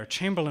was there,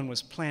 Chamberlain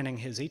was planning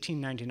his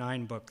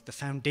 1899 book, The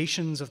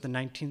Foundations of the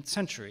 19th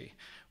Century,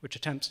 which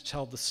attempts to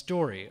tell the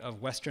story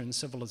of Western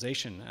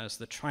civilization as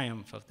the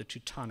triumph of the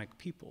Teutonic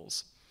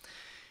peoples.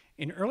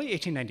 In early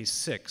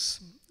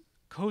 1896,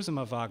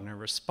 Cosima Wagner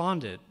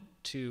responded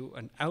to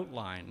an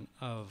outline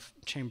of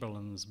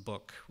Chamberlain's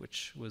book,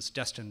 which was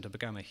destined to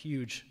become a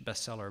huge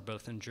bestseller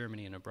both in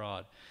Germany and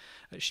abroad.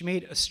 She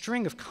made a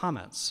string of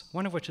comments,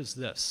 one of which is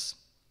this: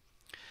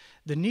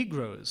 "The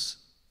Negroes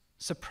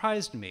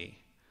surprised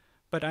me,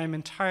 but I am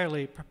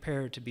entirely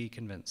prepared to be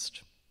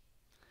convinced."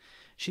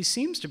 She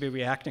seems to be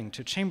reacting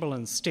to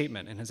Chamberlain's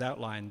statement in his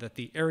outline that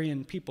the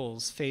Aryan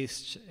peoples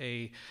faced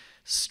a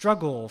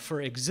struggle for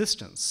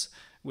existence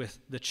with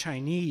the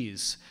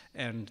Chinese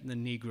and the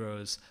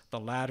Negroes, the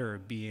latter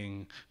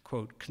being,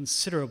 quote,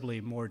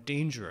 considerably more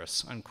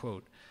dangerous,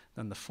 unquote,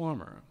 than the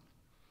former.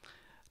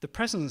 The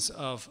presence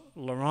of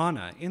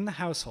Lorana in the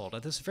household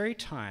at this very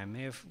time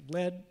may have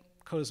led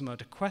Cosima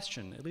to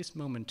question, at least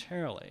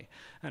momentarily,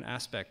 an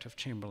aspect of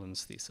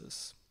Chamberlain's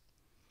thesis.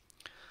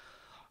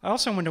 I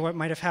also wonder what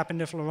might have happened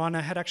if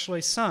Laurana had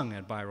actually sung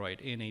at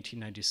Bayreuth in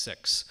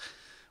 1896.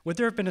 Would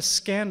there have been a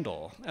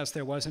scandal, as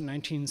there was in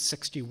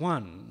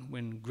 1961,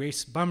 when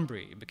Grace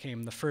Bumbry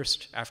became the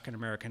first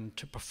African-American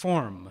to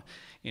perform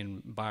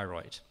in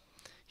Bayreuth?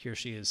 Here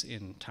she is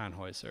in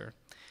Tannhäuser.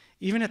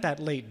 Even at that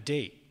late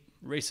date,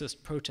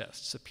 racist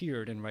protests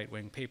appeared in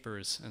right-wing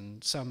papers,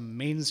 and some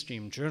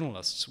mainstream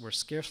journalists were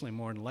scarcely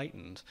more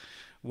enlightened.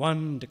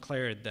 One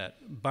declared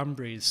that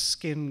Bumbry's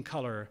skin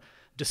color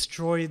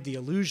destroyed the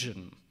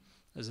illusion,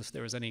 as if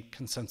there was any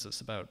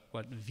consensus about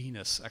what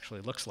Venus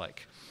actually looks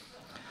like.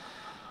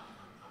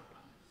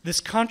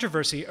 This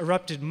controversy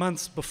erupted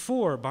months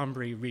before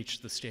Bumbry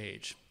reached the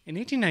stage. In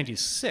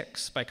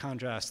 1896, by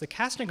contrast, the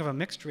casting of a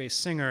mixed-race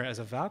singer as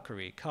a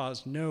Valkyrie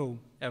caused no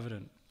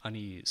evident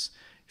unease.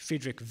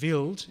 Friedrich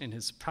Wild, in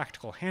his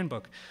practical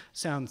handbook,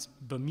 sounds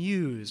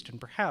bemused and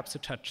perhaps a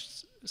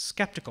touch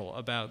skeptical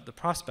about the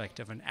prospect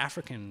of an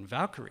African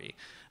Valkyrie,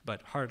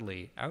 but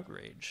hardly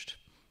outraged.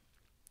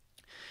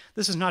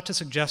 This is not to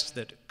suggest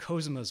that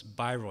Cosima's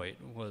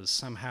Bayreuth was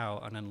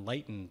somehow an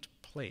enlightened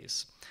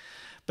place.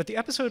 But the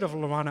episode of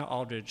Laurana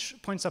Aldridge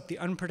points up the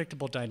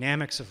unpredictable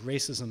dynamics of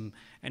racism,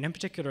 and in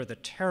particular the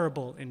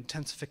terrible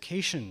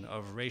intensification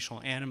of racial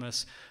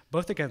animus,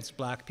 both against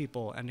black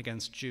people and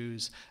against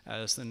Jews,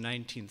 as the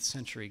 19th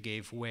century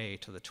gave way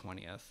to the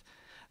 20th.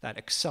 That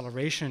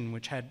acceleration,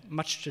 which had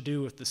much to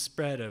do with the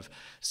spread of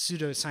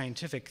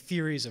pseudoscientific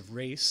theories of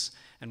race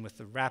and with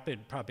the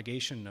rapid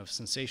propagation of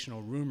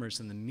sensational rumors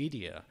in the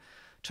media,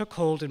 took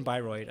hold in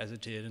Bayreuth as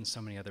it did in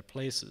so many other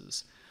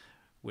places.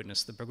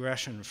 Witness the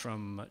progression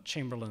from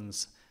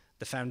Chamberlain's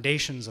The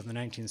Foundations of the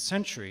 19th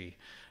Century,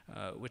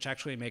 which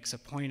actually makes a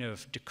point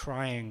of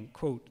decrying,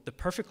 quote, the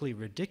perfectly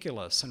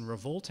ridiculous and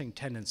revolting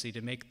tendency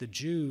to make the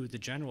Jew the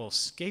general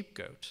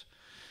scapegoat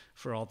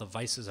for all the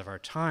vices of our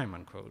time,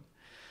 unquote,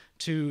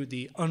 to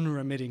the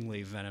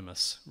unremittingly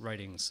venomous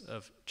writings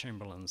of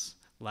Chamberlain's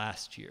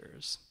last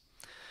years.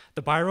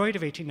 The Bayreuth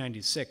of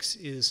 1896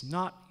 is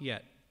not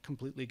yet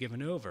completely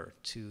given over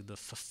to the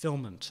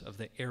fulfillment of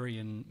the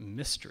Aryan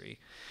mystery.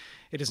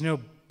 It is no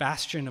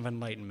bastion of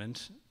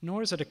enlightenment,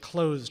 nor is it a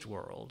closed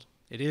world.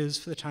 It is,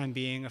 for the time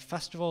being, a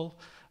festival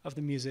of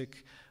the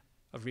music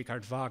of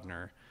Richard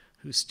Wagner,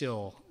 who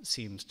still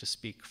seems to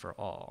speak for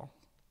all.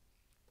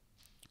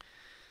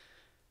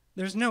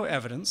 There's no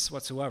evidence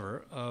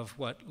whatsoever of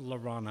what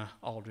Laurana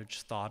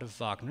Aldridge thought of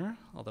Wagner,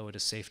 although it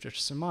is safe to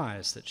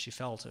surmise that she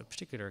felt a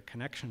particular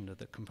connection to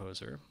the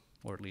composer,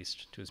 or at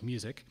least to his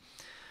music.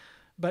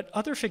 But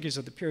other figures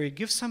of the period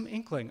give some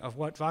inkling of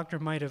what Wagner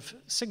might have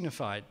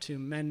signified to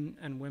men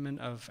and women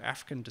of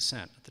African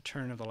descent at the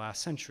turn of the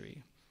last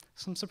century.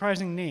 Some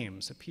surprising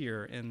names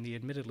appear in the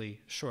admittedly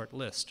short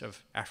list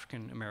of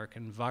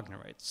African-American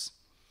Wagnerites.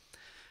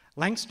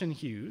 Langston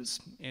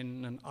Hughes,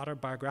 in an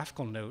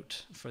autobiographical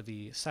note for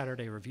the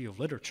Saturday Review of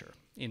Literature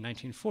in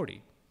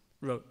 1940,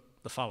 wrote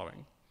the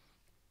following: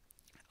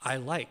 I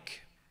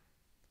like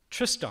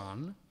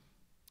Tristan,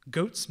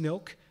 Goat's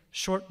Milk,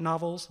 short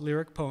novels,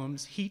 lyric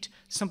poems, heat,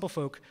 simple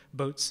folk,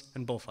 boats,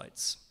 and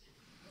bullfights.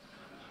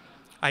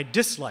 I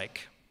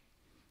dislike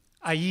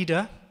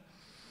Aida,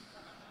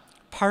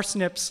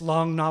 parsnips,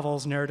 long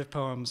novels, narrative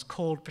poems,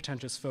 cold,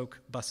 pretentious folk,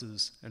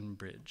 buses, and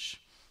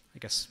bridge. I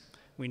guess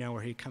we know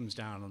where he comes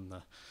down on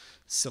the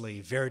silly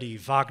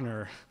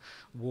Verdi-Wagner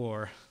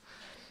war.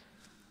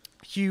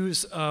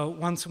 Hughes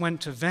once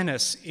went to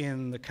Venice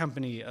in the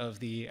company of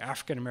the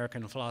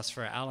African-American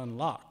philosopher Alan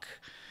Locke,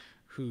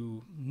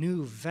 who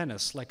knew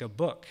Venice like a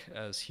book,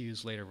 as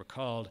Hughes later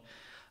recalled,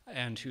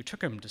 and who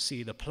took him to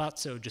see the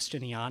Palazzo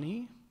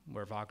Giustiniani,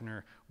 where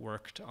Wagner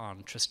worked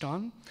on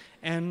Tristan,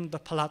 and the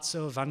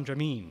Palazzo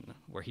Vendramin,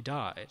 where he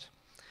died.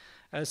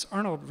 As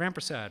Arnold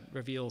Rampersad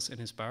reveals in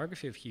his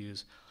biography of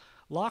Hughes,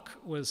 Locke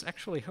was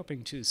actually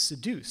hoping to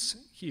seduce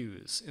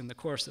Hughes in the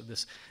course of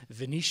this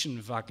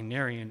Venetian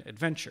Wagnerian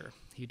adventure.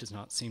 He does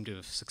not seem to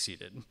have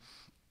succeeded.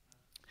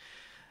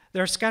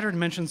 There are scattered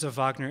mentions of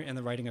Wagner in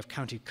the writing of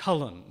County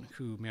Cullen,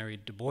 who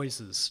married Du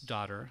Bois's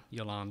daughter,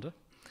 Yolande.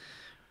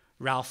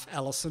 Ralph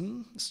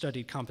Ellison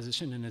studied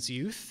composition in his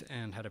youth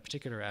and had a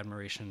particular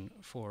admiration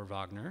for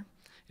Wagner.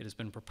 It has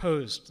been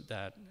proposed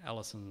that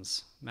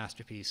Ellison's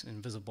masterpiece,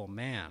 Invisible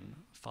Man,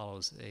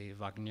 follows a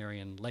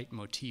Wagnerian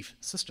leitmotif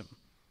system.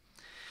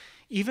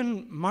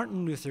 Even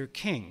Martin Luther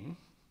King,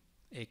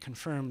 a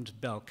confirmed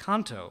bel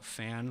canto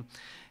fan,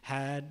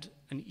 had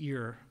an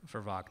ear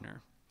for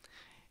Wagner.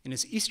 In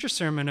his Easter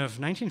sermon of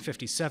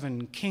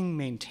 1957, King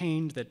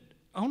maintained that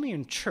only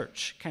in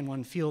church can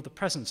one feel the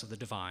presence of the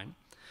divine,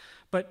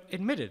 but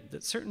admitted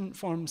that certain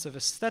forms of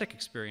aesthetic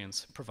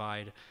experience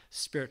provide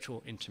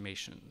spiritual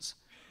intimations.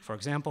 For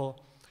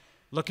example,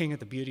 looking at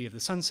the beauty of the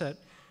sunset,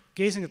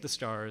 gazing at the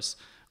stars,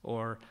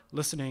 or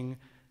listening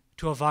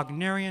to a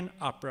Wagnerian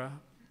opera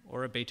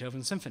or a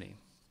Beethoven symphony.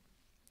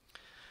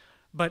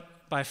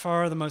 But by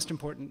far the most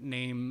important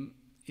name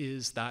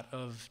is that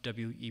of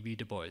W.E.B.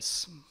 Du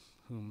Bois,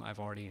 whom I've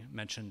already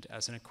mentioned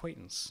as an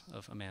acquaintance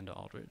of Amanda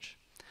Aldridge.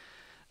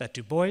 that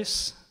Du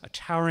Bois, a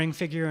towering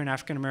figure in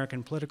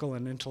African-American political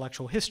and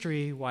intellectual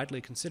history,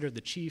 widely considered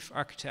the chief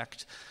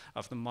architect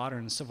of the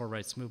modern civil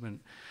rights movement,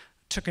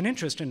 took an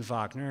interest in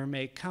Wagner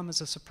may come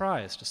as a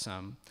surprise to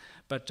some,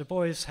 but Du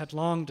Bois had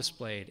long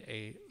displayed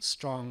a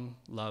strong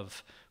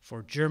love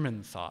for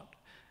German thought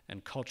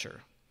and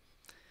culture.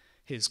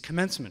 His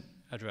commencement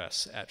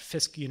address at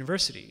Fisk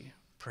University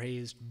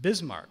praised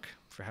Bismarck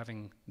for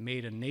having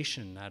made a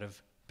nation out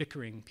of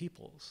bickering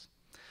peoples.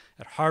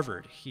 At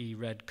Harvard, he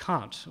read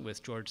Kant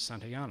with George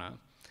Santayana.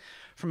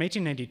 From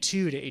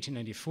 1892 to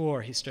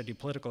 1894, he studied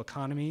political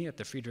economy at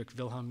the Friedrich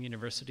Wilhelm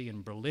University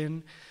in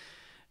Berlin.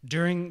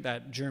 During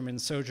that German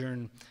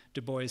sojourn,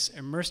 Du Bois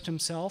immersed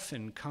himself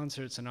in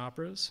concerts and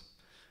operas,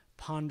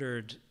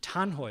 pondered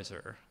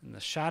Tannhäuser in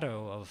the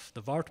shadow of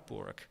the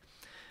Wartburg,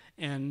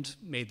 and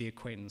made the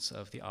acquaintance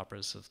of the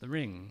operas of the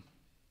Ring.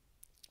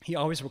 He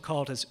always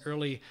recalled his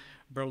early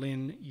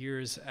Berlin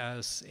years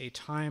as a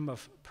time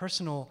of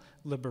personal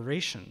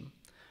liberation.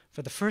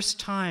 For the first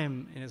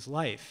time in his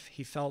life,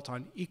 he felt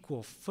on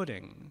equal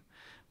footing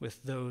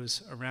with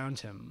those around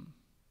him,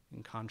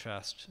 in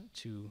contrast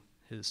to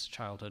his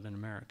childhood in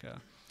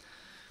America.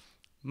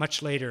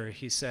 Much later,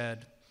 he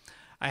said,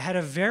 "I had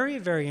a very,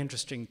 very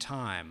interesting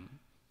time.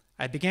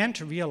 I began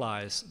to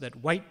realize that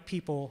white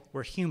people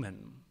were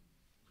human."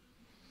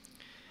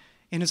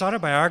 In his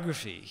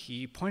autobiography,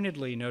 he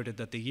pointedly noted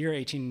that the year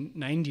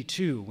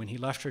 1892, when he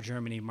left for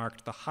Germany,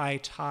 marked the high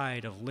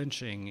tide of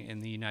lynching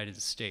in the United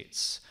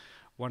States,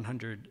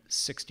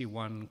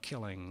 161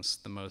 killings,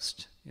 the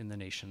most in the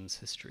nation's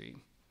history.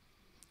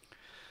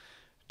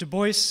 Du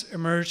Bois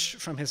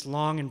emerged from his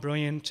long and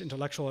brilliant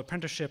intellectual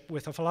apprenticeship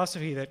with a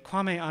philosophy that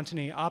Kwame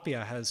Anthony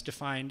Appiah has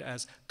defined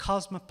as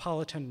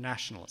cosmopolitan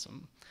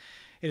nationalism.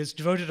 It is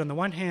devoted on the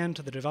one hand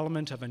to the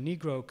development of a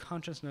Negro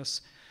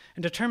consciousness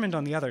and determined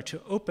on the other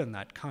to open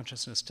that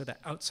consciousness to the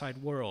outside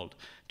world,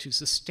 to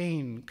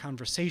sustain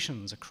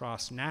conversations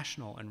across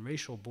national and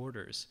racial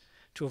borders,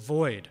 to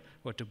avoid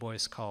what Du Bois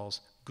calls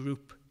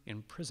group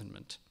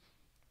imprisonment.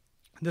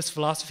 This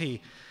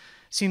philosophy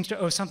seems to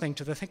owe something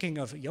to the thinking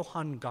of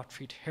Johann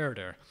Gottfried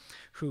Herder,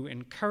 who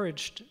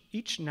encouraged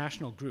each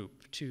national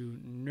group to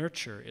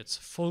nurture its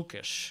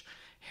folkish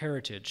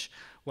heritage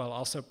while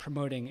also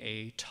promoting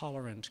a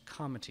tolerant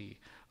comity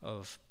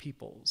of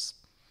peoples.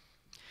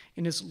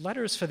 In his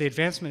Letters for the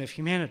Advancement of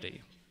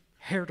Humanity,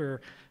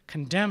 Herder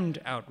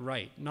condemned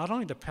outright not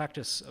only the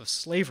practice of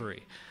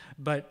slavery,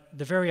 but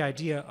the very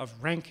idea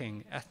of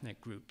ranking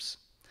ethnic groups.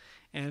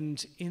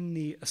 And in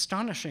the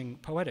astonishing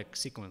poetic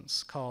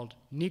sequence called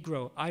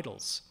Negro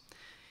Idols,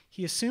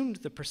 he assumed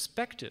the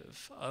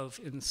perspective of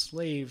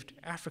enslaved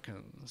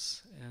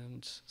Africans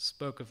and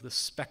spoke of the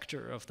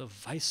specter of the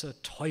Weiße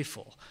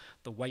Teufel,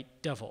 the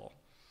white devil.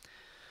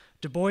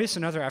 Du Bois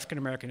and other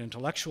African-American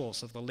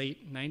intellectuals of the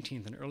late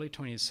 19th and early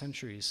 20th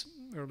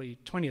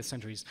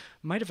centuries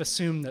might have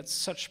assumed that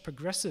such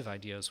progressive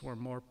ideas were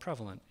more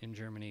prevalent in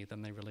Germany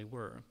than they really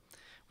were.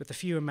 With a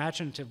few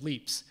imaginative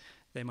leaps,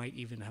 they might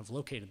even have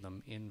located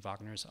them in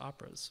Wagner's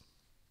operas.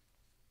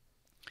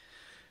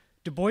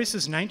 Du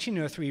Bois's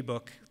 1903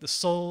 book, The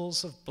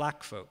Souls of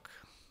Black Folk,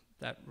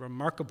 that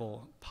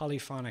remarkable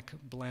polyphonic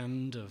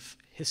blend of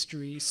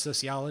history,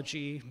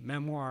 sociology,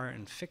 memoir,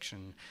 and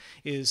fiction,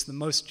 is the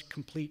most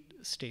complete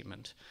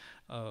statement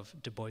of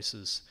Du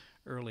Bois's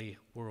early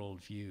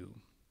worldview.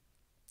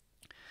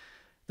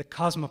 The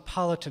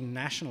cosmopolitan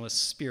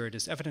nationalist spirit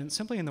is evident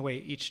simply in the way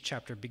each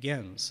chapter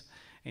begins.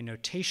 A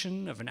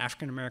notation of an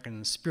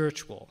African-American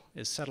spiritual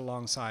is set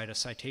alongside a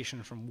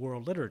citation from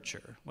world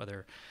literature,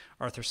 whether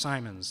Arthur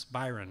Symons,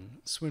 Byron,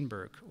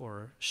 Swinburne,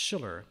 or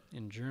Schiller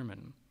in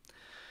German.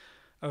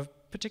 Of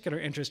particular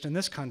interest in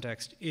this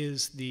context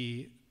is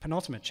the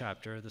penultimate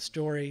chapter, the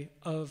story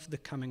of the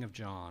coming of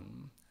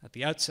John. At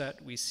the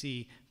outset, we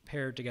see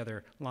paired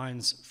together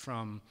lines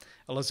from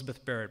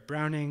Elizabeth Barrett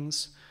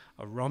Browning's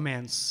A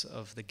Romance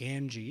of the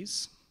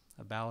Ganges,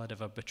 a ballad of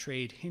a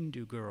betrayed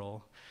Hindu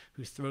girl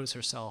who throws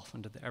herself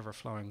into the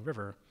ever-flowing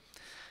river,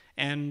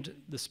 and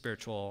the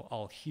spiritual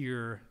I'll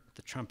hear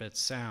the trumpet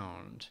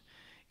sound.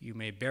 You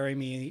may bury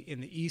me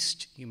in the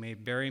east, you may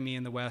bury me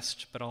in the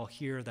west, but I'll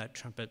hear that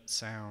trumpet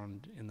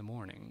sound in the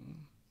morning.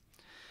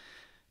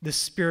 This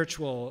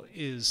spiritual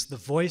is the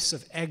voice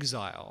of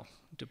exile,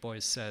 Du Bois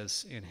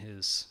says in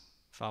his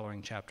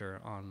following chapter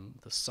on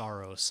the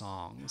sorrow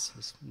songs,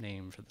 his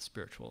name for the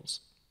spirituals.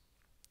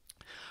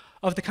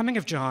 Of the Coming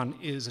of John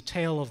is a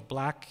tale of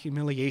black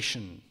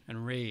humiliation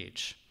and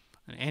rage,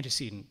 an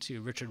antecedent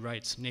to Richard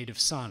Wright's Native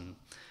Son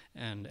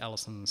and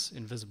Ellison's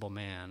Invisible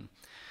Man.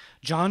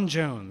 John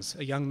Jones,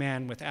 a young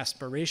man with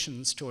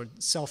aspirations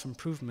toward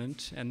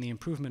self-improvement and the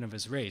improvement of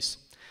his race,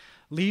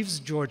 leaves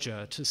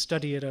Georgia to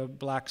study at a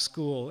black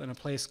school in a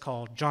place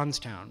called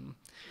Johnstown.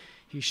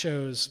 He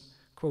shows,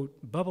 quote,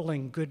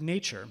 bubbling good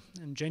nature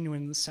and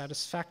genuine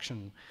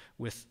satisfaction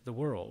with the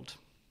world.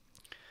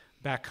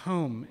 Back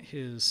home,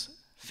 his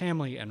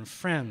family and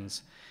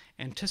friends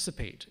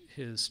anticipate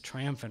his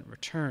triumphant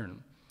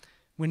return.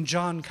 When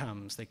John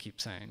comes, they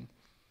keep saying.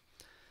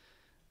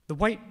 The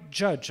white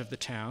judge of the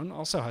town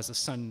also has a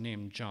son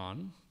named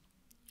John.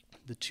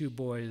 The two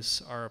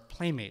boys are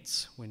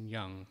playmates when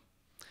young.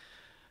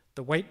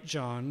 The white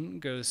John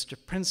goes to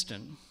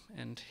Princeton,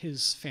 and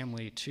his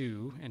family,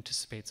 too,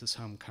 anticipates his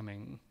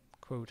homecoming.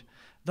 Quote,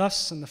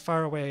 "Thus, in the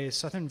faraway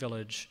southern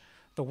village,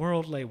 the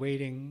world lay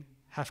waiting,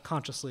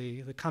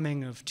 half-consciously, the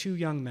coming of two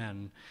young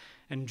men,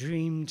 and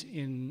dreamed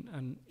in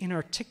an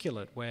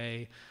inarticulate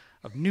way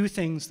of new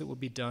things that would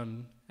be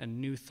done and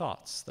new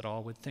thoughts that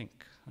all would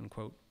think,"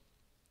 unquote.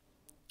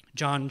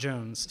 John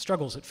Jones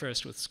struggles at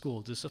first with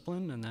school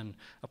discipline and then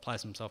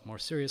applies himself more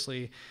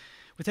seriously.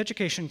 With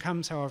education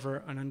comes, however,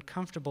 an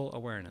uncomfortable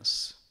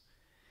awareness.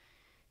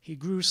 He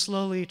grew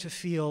slowly to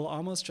feel,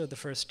 almost for the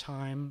first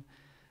time,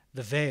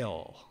 the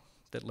veil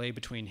that lay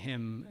between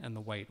him and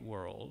the white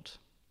world.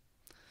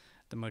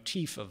 The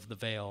motif of the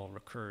veil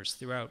recurs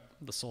throughout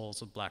the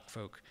souls of black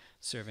folk,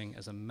 serving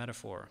as a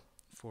metaphor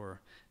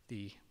for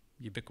the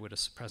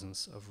ubiquitous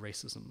presence of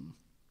racism.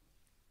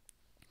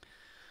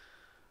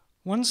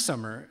 One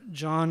summer,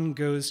 John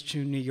goes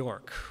to New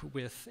York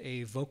with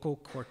a vocal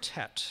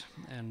quartet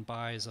and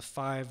buys a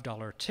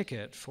 $5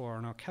 ticket for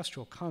an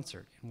orchestral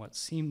concert in what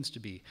seems to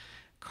be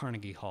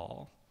Carnegie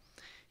Hall.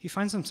 He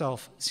finds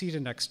himself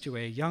seated next to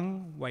a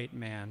young white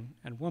man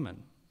and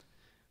woman,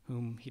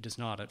 whom he does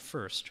not at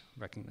first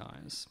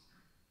recognize.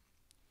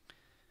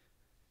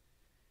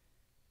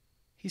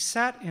 He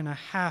sat in a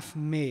half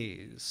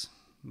maze,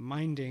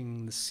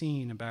 minding the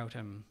scene about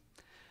him,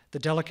 the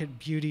delicate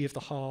beauty of the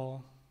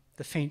hall,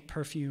 the faint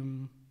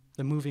perfume,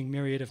 the moving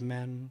myriad of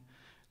men,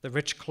 the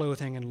rich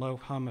clothing and low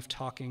hum of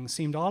talking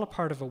seemed all a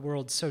part of a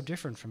world so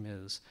different from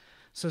his,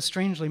 so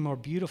strangely more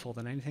beautiful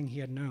than anything he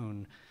had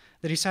known,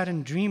 that he sat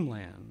in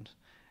dreamland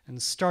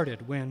and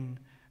started when,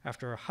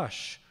 after a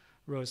hush,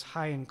 rose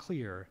high and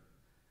clear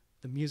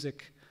the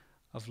music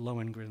of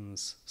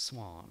Lohengrin's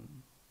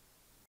Swan.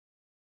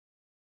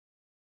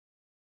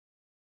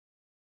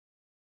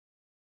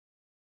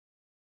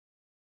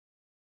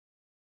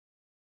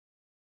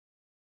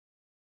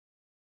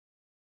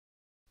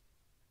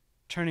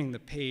 Turning the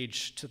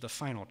page to the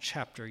final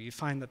chapter, you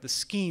find that the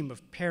scheme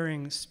of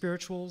pairing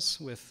spirituals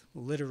with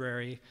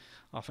literary,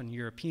 often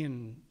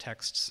European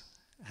texts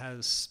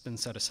has been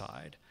set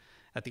aside.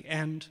 At the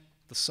end,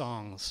 the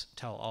songs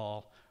tell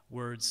all,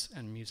 words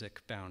and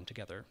music bound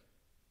together.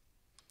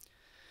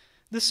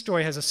 This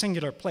story has a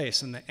singular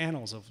place in the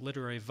annals of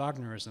literary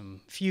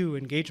Wagnerism. Few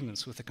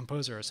engagements with the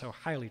composer are so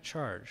highly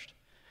charged.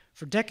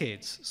 For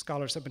decades,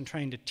 scholars have been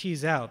trying to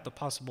tease out the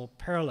possible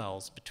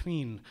parallels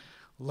between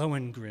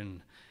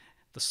Lohengrin,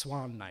 the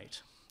Swan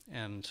Knight,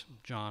 and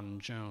John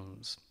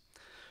Jones.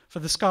 For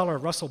the scholar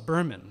Russell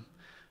Berman,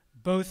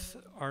 both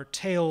are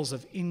tales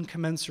of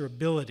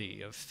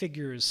incommensurability, of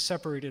figures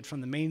separated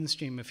from the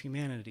mainstream of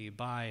humanity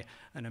by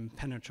an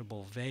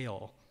impenetrable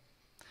veil.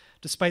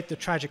 Despite the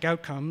tragic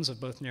outcomes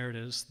of both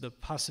narratives, the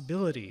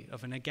possibility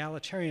of an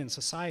egalitarian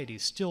society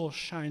still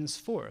shines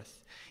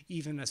forth,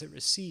 even as it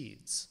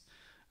recedes,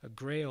 a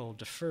grail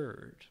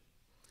deferred.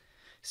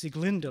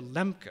 Sieglinde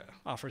Lemke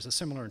offers a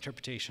similar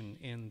interpretation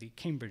in the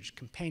Cambridge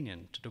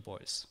Companion to Du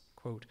Bois.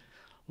 Quote,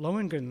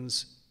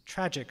 "Lohengrin's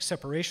tragic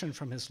separation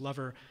from his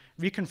lover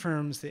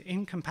reconfirms the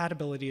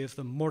incompatibility of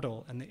the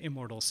mortal and the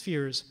immortal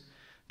spheres.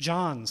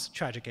 John's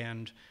tragic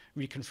end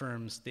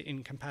reconfirms the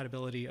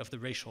incompatibility of the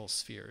racial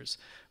spheres.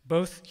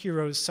 Both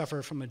heroes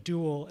suffer from a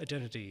dual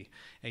identity,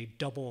 a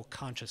double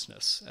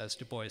consciousness, as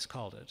Du Bois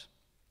called it."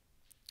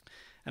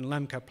 And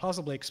Lemke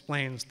plausibly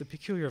explains the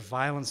peculiar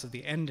violence of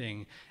the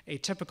ending,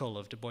 atypical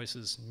of Du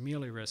Bois's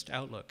meliorist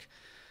outlook.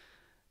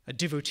 A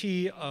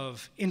devotee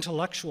of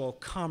intellectual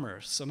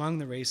commerce among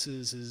the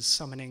races is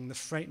summoning the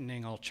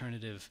frightening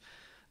alternative,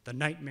 the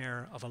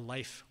nightmare of a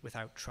life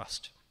without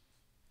trust.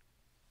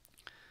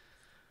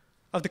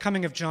 Of the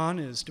Coming of John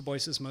is Du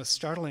Bois's most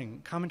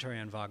startling commentary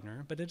on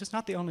Wagner, but it is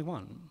not the only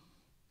one.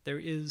 There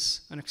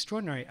is an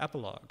extraordinary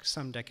epilogue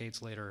some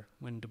decades later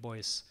when Du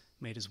Bois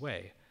made his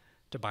way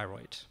to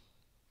Bayreuth.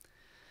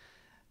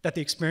 That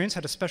the experience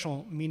had a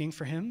special meaning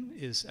for him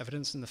is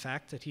evidenced in the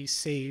fact that he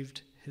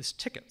saved his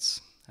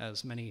tickets,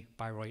 as many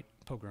Bayreuth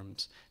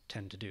pilgrims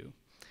tend to do.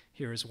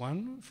 Here is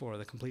one for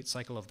the complete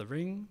cycle of the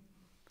Ring,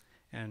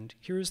 and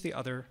here is the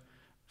other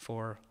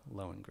for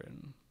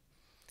Lohengrin.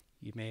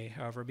 You may,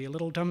 however, be a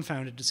little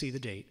dumbfounded to see the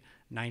date,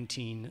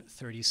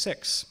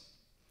 1936.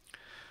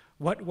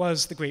 What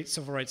was the great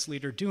civil rights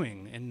leader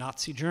doing in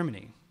Nazi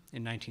Germany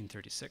in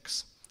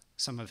 1936?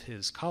 Some of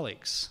his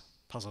colleagues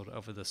puzzled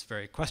over this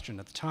very question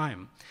at the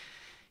time.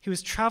 He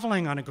was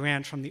traveling on a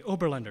grant from the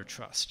Oberländer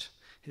Trust,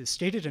 his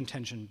stated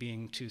intention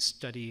being to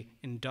study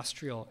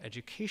industrial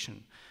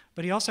education,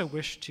 but he also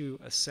wished to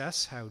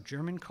assess how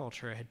German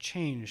culture had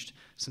changed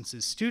since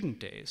his student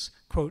days,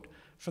 quote,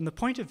 "from the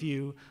point of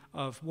view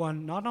of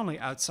one not only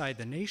outside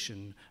the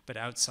nation, but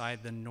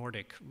outside the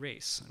Nordic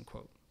race,"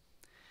 unquote.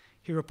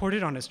 He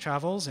reported on his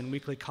travels in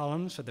weekly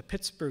columns for the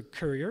Pittsburgh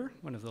Courier,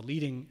 one of the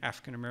leading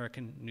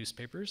African-American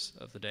newspapers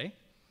of the day.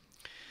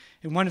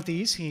 In one of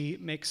these, he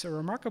makes a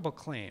remarkable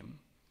claim.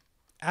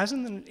 As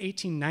in the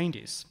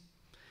 1890s,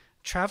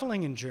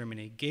 traveling in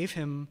Germany gave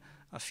him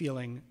a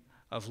feeling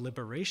of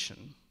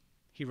liberation.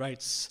 He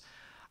writes,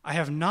 "I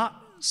have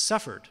not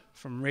suffered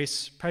from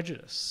race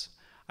prejudice.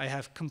 I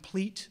have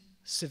complete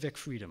civic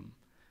freedom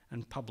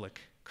and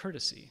public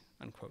courtesy,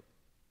 unquote.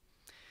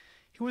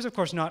 He was, of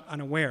course, not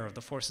unaware of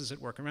the forces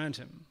at work around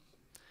him.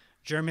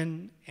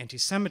 German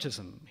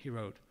anti-Semitism, he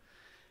wrote,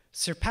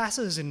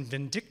 surpasses in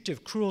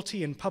vindictive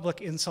cruelty and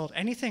public insult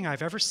anything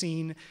I've ever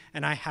seen,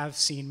 and I have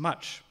seen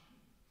much.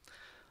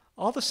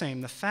 All the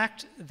same, the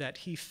fact that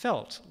he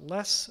felt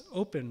less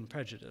open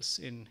prejudice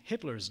in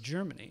Hitler's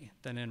Germany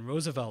than in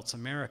Roosevelt's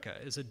America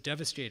is a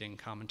devastating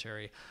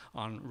commentary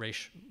on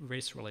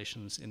race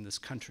relations in this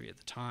country at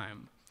the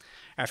time.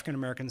 African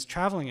Americans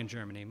traveling in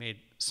Germany made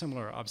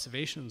similar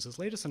observations as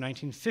late as the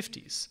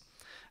 1950s.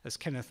 As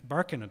Kenneth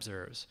Barkin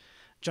observes,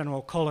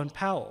 General Colin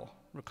Powell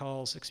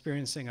recalls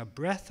experiencing a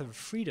breath of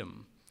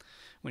freedom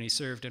when he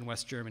served in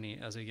West Germany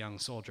as a young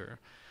soldier.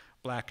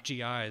 Black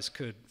GIs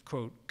could,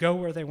 quote, go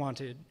where they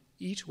wanted,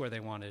 eat where they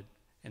wanted,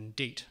 and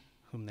date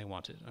whom they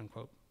wanted,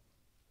 unquote.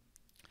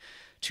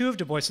 Two of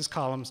Du Bois's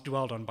columns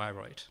dwelled on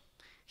Bayreuth.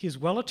 He is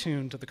well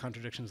attuned to the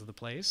contradictions of the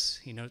place.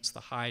 He notes the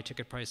high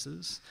ticket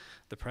prices,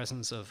 the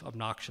presence of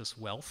obnoxious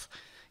wealth.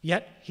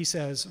 Yet, he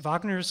says,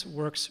 Wagner's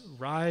works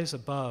rise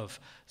above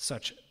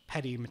such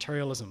petty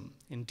materialism.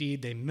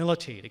 Indeed, they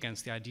militate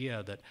against the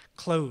idea that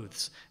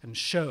clothes and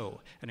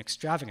show and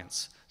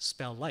extravagance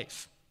spell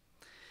life.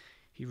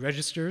 He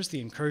registers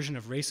the incursion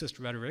of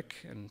racist rhetoric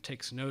and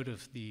takes note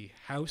of the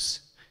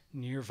house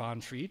near Von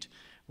Fried,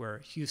 where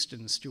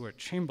Houston Stewart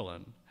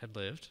Chamberlain had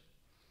lived.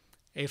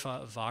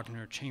 Eva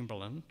Wagner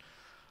Chamberlain,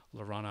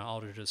 Lorana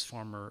Aldridge's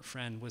former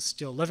friend, was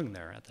still living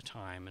there at the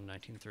time in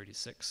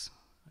 1936.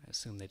 I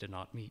assume they did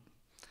not meet.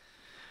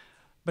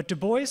 But Du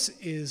Bois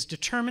is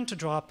determined to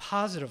draw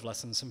positive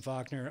lessons from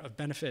Wagner of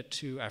benefit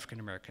to African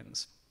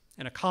Americans.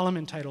 In a column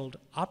entitled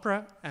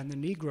Opera and the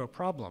Negro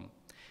Problem,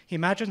 he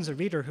imagines a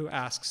reader who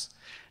asks,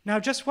 now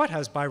just what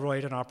has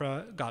Bayreuth and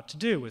opera got to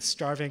do with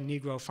starving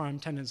Negro farm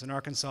tenants in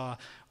Arkansas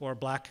or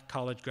black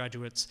college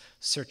graduates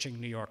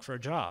searching New York for a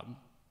job?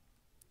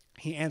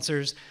 He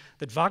answers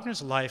that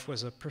Wagner's life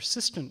was a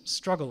persistent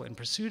struggle in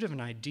pursuit of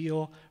an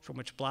ideal from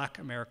which black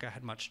America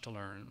had much to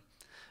learn.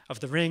 Of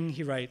The Ring,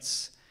 he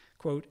writes,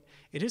 quote,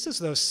 it is as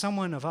though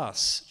someone of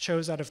us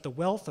chose out of the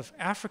wealth of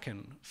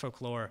African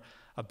folklore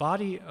a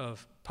body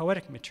of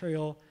poetic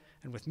material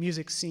and with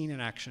music seen in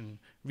action,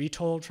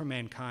 retold for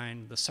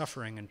mankind the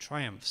suffering and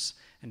triumphs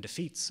and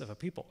defeats of a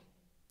people,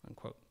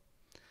 unquote.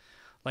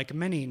 Like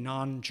many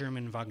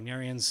non-German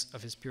Wagnerians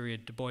of his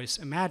period, Du Bois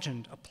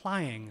imagined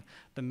applying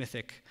the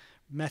mythic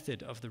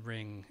method of The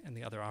Ring and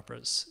the other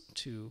operas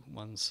to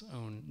one's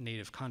own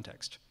native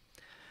context.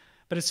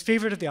 But his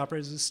favorite of the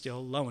operas is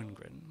still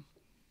Lohengrin.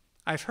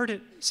 I've heard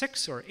it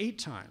 6 or 8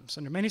 times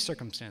under many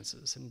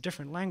circumstances in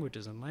different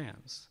languages and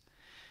lands.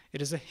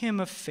 It is a hymn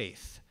of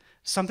faith,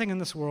 something in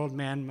this world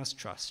man must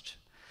trust.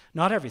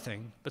 Not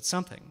everything, but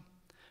something.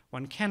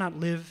 One cannot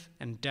live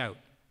and doubt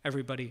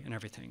everybody and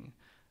everything.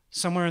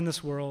 Somewhere in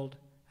this world,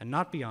 and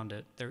not beyond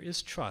it, there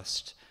is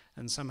trust,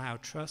 and somehow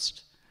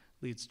trust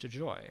leads to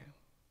joy.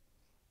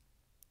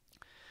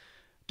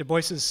 Du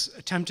Bois's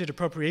attempted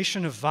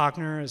appropriation of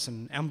Wagner as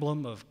an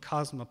emblem of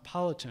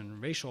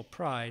cosmopolitan racial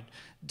pride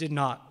did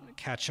not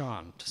catch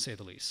on, to say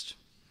the least.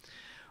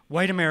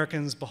 White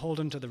Americans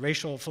beholden to the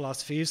racial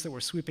philosophies that were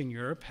sweeping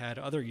Europe had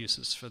other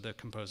uses for the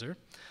composer.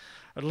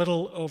 A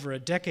little over a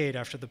decade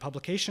after the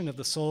publication of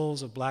The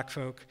Souls of Black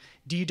Folk,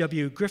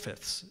 D.W.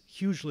 Griffith's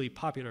hugely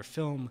popular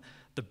film,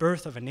 The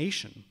Birth of a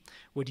Nation,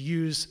 would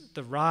use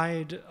the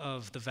Ride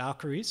of the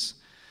Valkyries,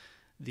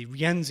 the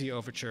Rienzi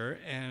Overture,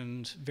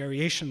 and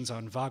variations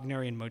on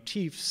Wagnerian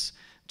motifs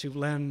to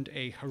lend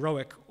a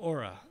heroic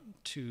aura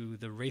to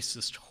the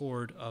racist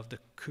horde of the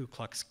Ku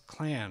Klux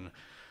Klan.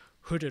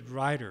 Hooded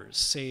riders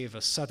save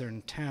a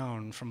southern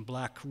town from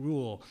black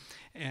rule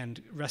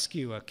and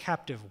rescue a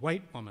captive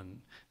white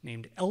woman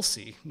named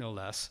Elsie, no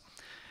less,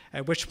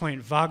 at which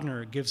point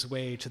Wagner gives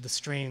way to the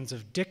strains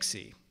of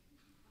Dixie.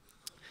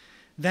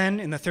 Then,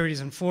 in the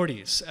 30s and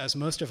 40s, as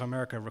most of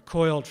America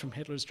recoiled from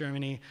Hitler's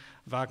Germany,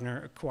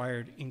 Wagner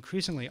acquired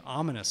increasingly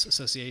ominous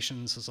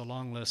associations, as a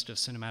long list of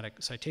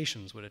cinematic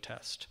citations would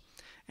attest.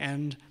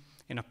 And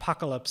in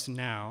Apocalypse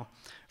Now,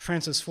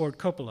 Francis Ford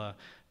Coppola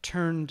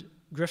turned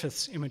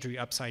Griffith's imagery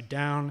upside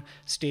down,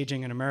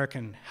 staging an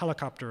American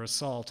helicopter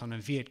assault on a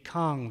Viet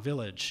Cong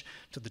village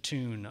to the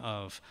tune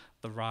of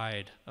The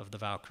Ride of the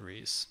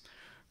Valkyries.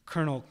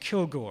 Colonel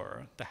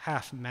Kilgore, the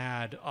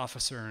half-mad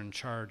officer in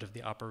charge of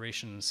the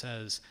operation,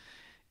 says,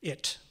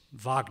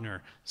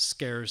 Wagner,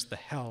 scares the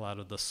hell out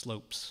of the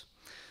slopes.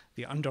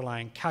 The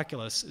underlying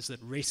calculus is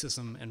that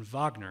racism and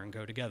Wagner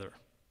go together.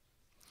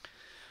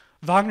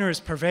 Wagner is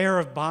purveyor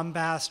of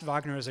bombast,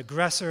 Wagner is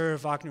aggressor,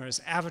 Wagner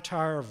is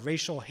avatar of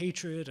racial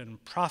hatred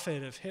and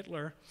prophet of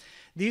Hitler.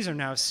 These are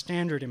now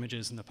standard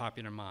images in the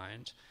popular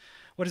mind.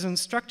 What is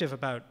instructive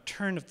about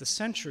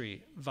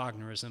turn-of-the-century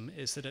Wagnerism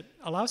is that it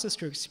allows us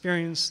to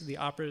experience the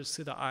operas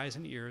through the eyes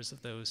and ears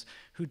of those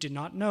who did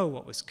not know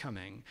what was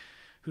coming,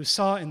 who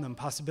saw in them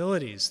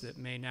possibilities that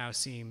may now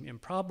seem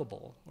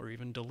improbable or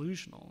even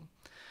delusional.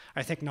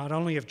 I think not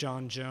only of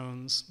John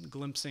Jones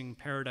glimpsing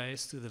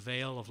paradise through the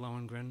veil of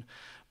Lohengrin,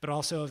 but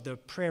also of the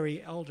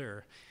prairie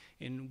elder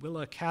in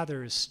Willa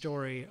Cather's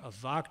story of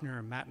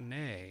Wagner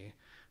Matinee,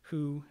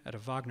 who, at a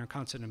Wagner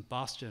concert in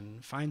Boston,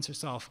 finds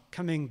herself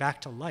coming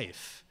back to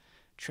life,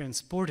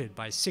 transported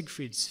by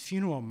Siegfried's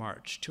funeral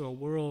march to a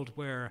world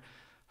where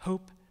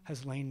hope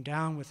has lain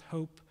down with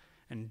hope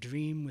and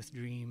dream with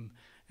dream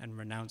and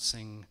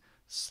renouncing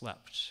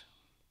slept.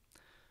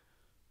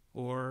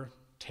 Or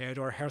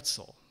Theodor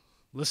Herzl,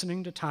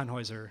 listening to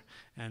Tannhäuser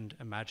and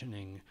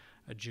imagining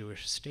a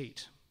Jewish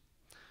state.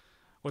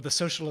 Or the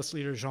socialist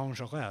leader Jean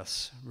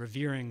Jaurès,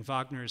 revering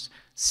Wagner's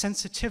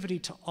sensitivity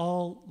to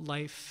all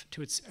life,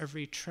 to its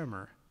every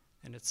tremor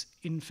and its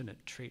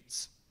infinite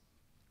traits.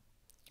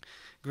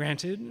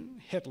 Granted,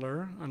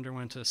 Hitler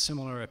underwent a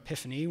similar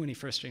epiphany when he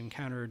first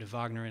encountered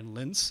Wagner in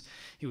Linz.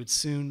 He would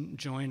soon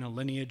join a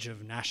lineage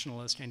of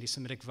nationalist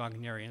anti-Semitic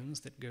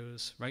Wagnerians that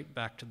goes right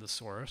back to the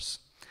source.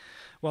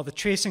 While the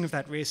tracing of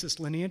that racist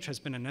lineage has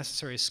been a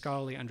necessary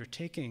scholarly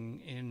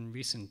undertaking in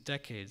recent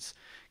decades,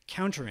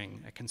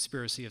 countering a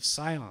conspiracy of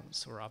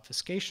silence or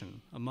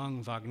obfuscation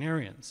among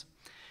Wagnerians,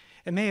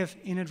 it may have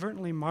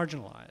inadvertently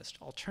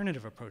marginalized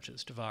alternative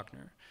approaches to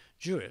Wagner,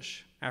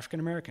 Jewish, African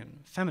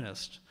American,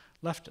 feminist,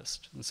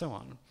 leftist, and so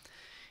on.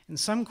 In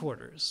some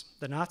quarters,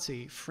 the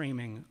Nazi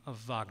framing of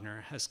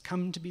Wagner has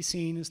come to be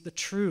seen as the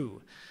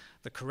true,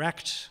 the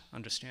correct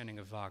understanding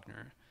of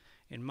Wagner.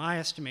 In my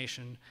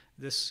estimation,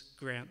 this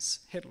grants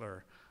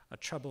Hitler a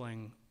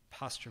troubling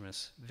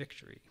posthumous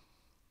victory.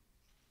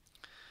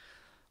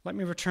 Let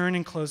me return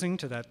in closing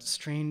to that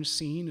strange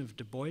scene of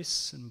Du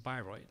Bois and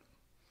Bayreuth.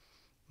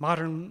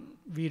 Modern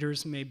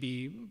readers may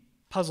be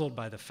puzzled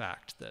by the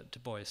fact that Du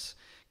Bois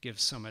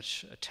gives so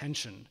much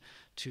attention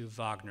to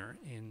Wagner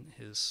in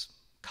his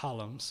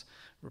columns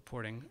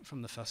reporting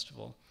from the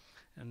festival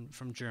and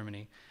from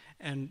Germany,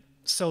 and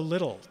so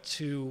little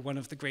to one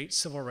of the great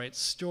civil rights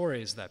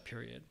stories of that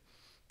period,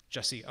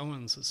 Jesse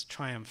Owens'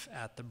 triumph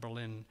at the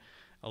Berlin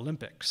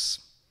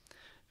Olympics.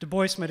 Du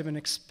Bois might have been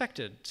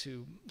expected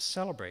to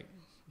celebrate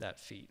that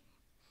feat.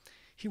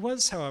 He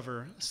was,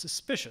 however,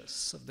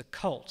 suspicious of the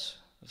cult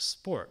of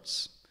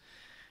sports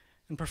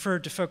and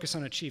preferred to focus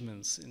on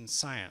achievements in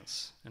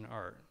science and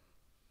art.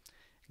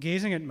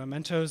 Gazing at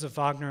mementos of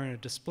Wagner in a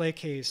display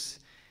case,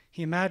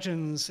 he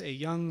imagines a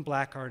young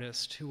black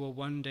artist who will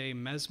one day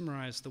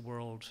mesmerize the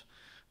world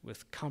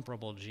with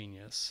comparable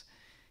genius.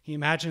 He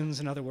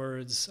imagines, in other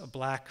words, a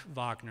black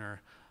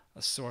Wagner,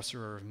 a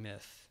sorcerer of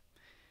myth.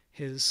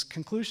 His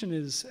conclusion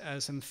is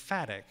as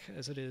emphatic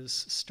as it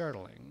is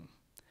startling.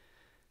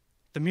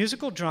 The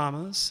musical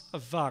dramas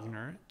of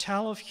Wagner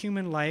tell of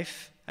human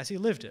life as he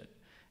lived it,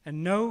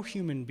 and no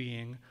human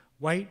being,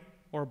 white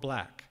or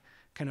black,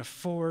 can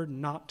afford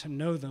not to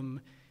know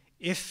them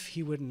if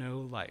he would know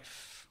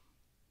life.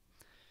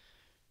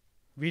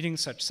 Reading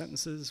such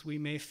sentences, we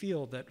may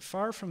feel that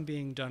far from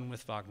being done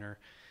with Wagner,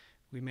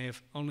 we may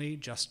have only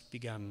just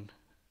begun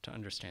to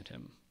understand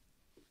him.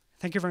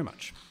 Thank you very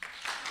much.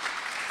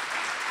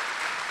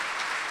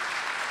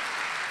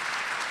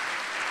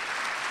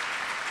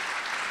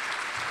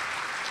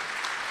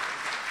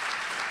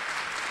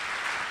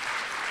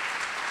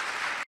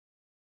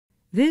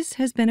 This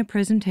has been a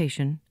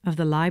presentation of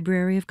the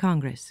Library of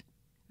Congress.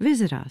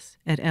 Visit us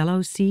at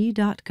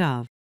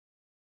loc.gov.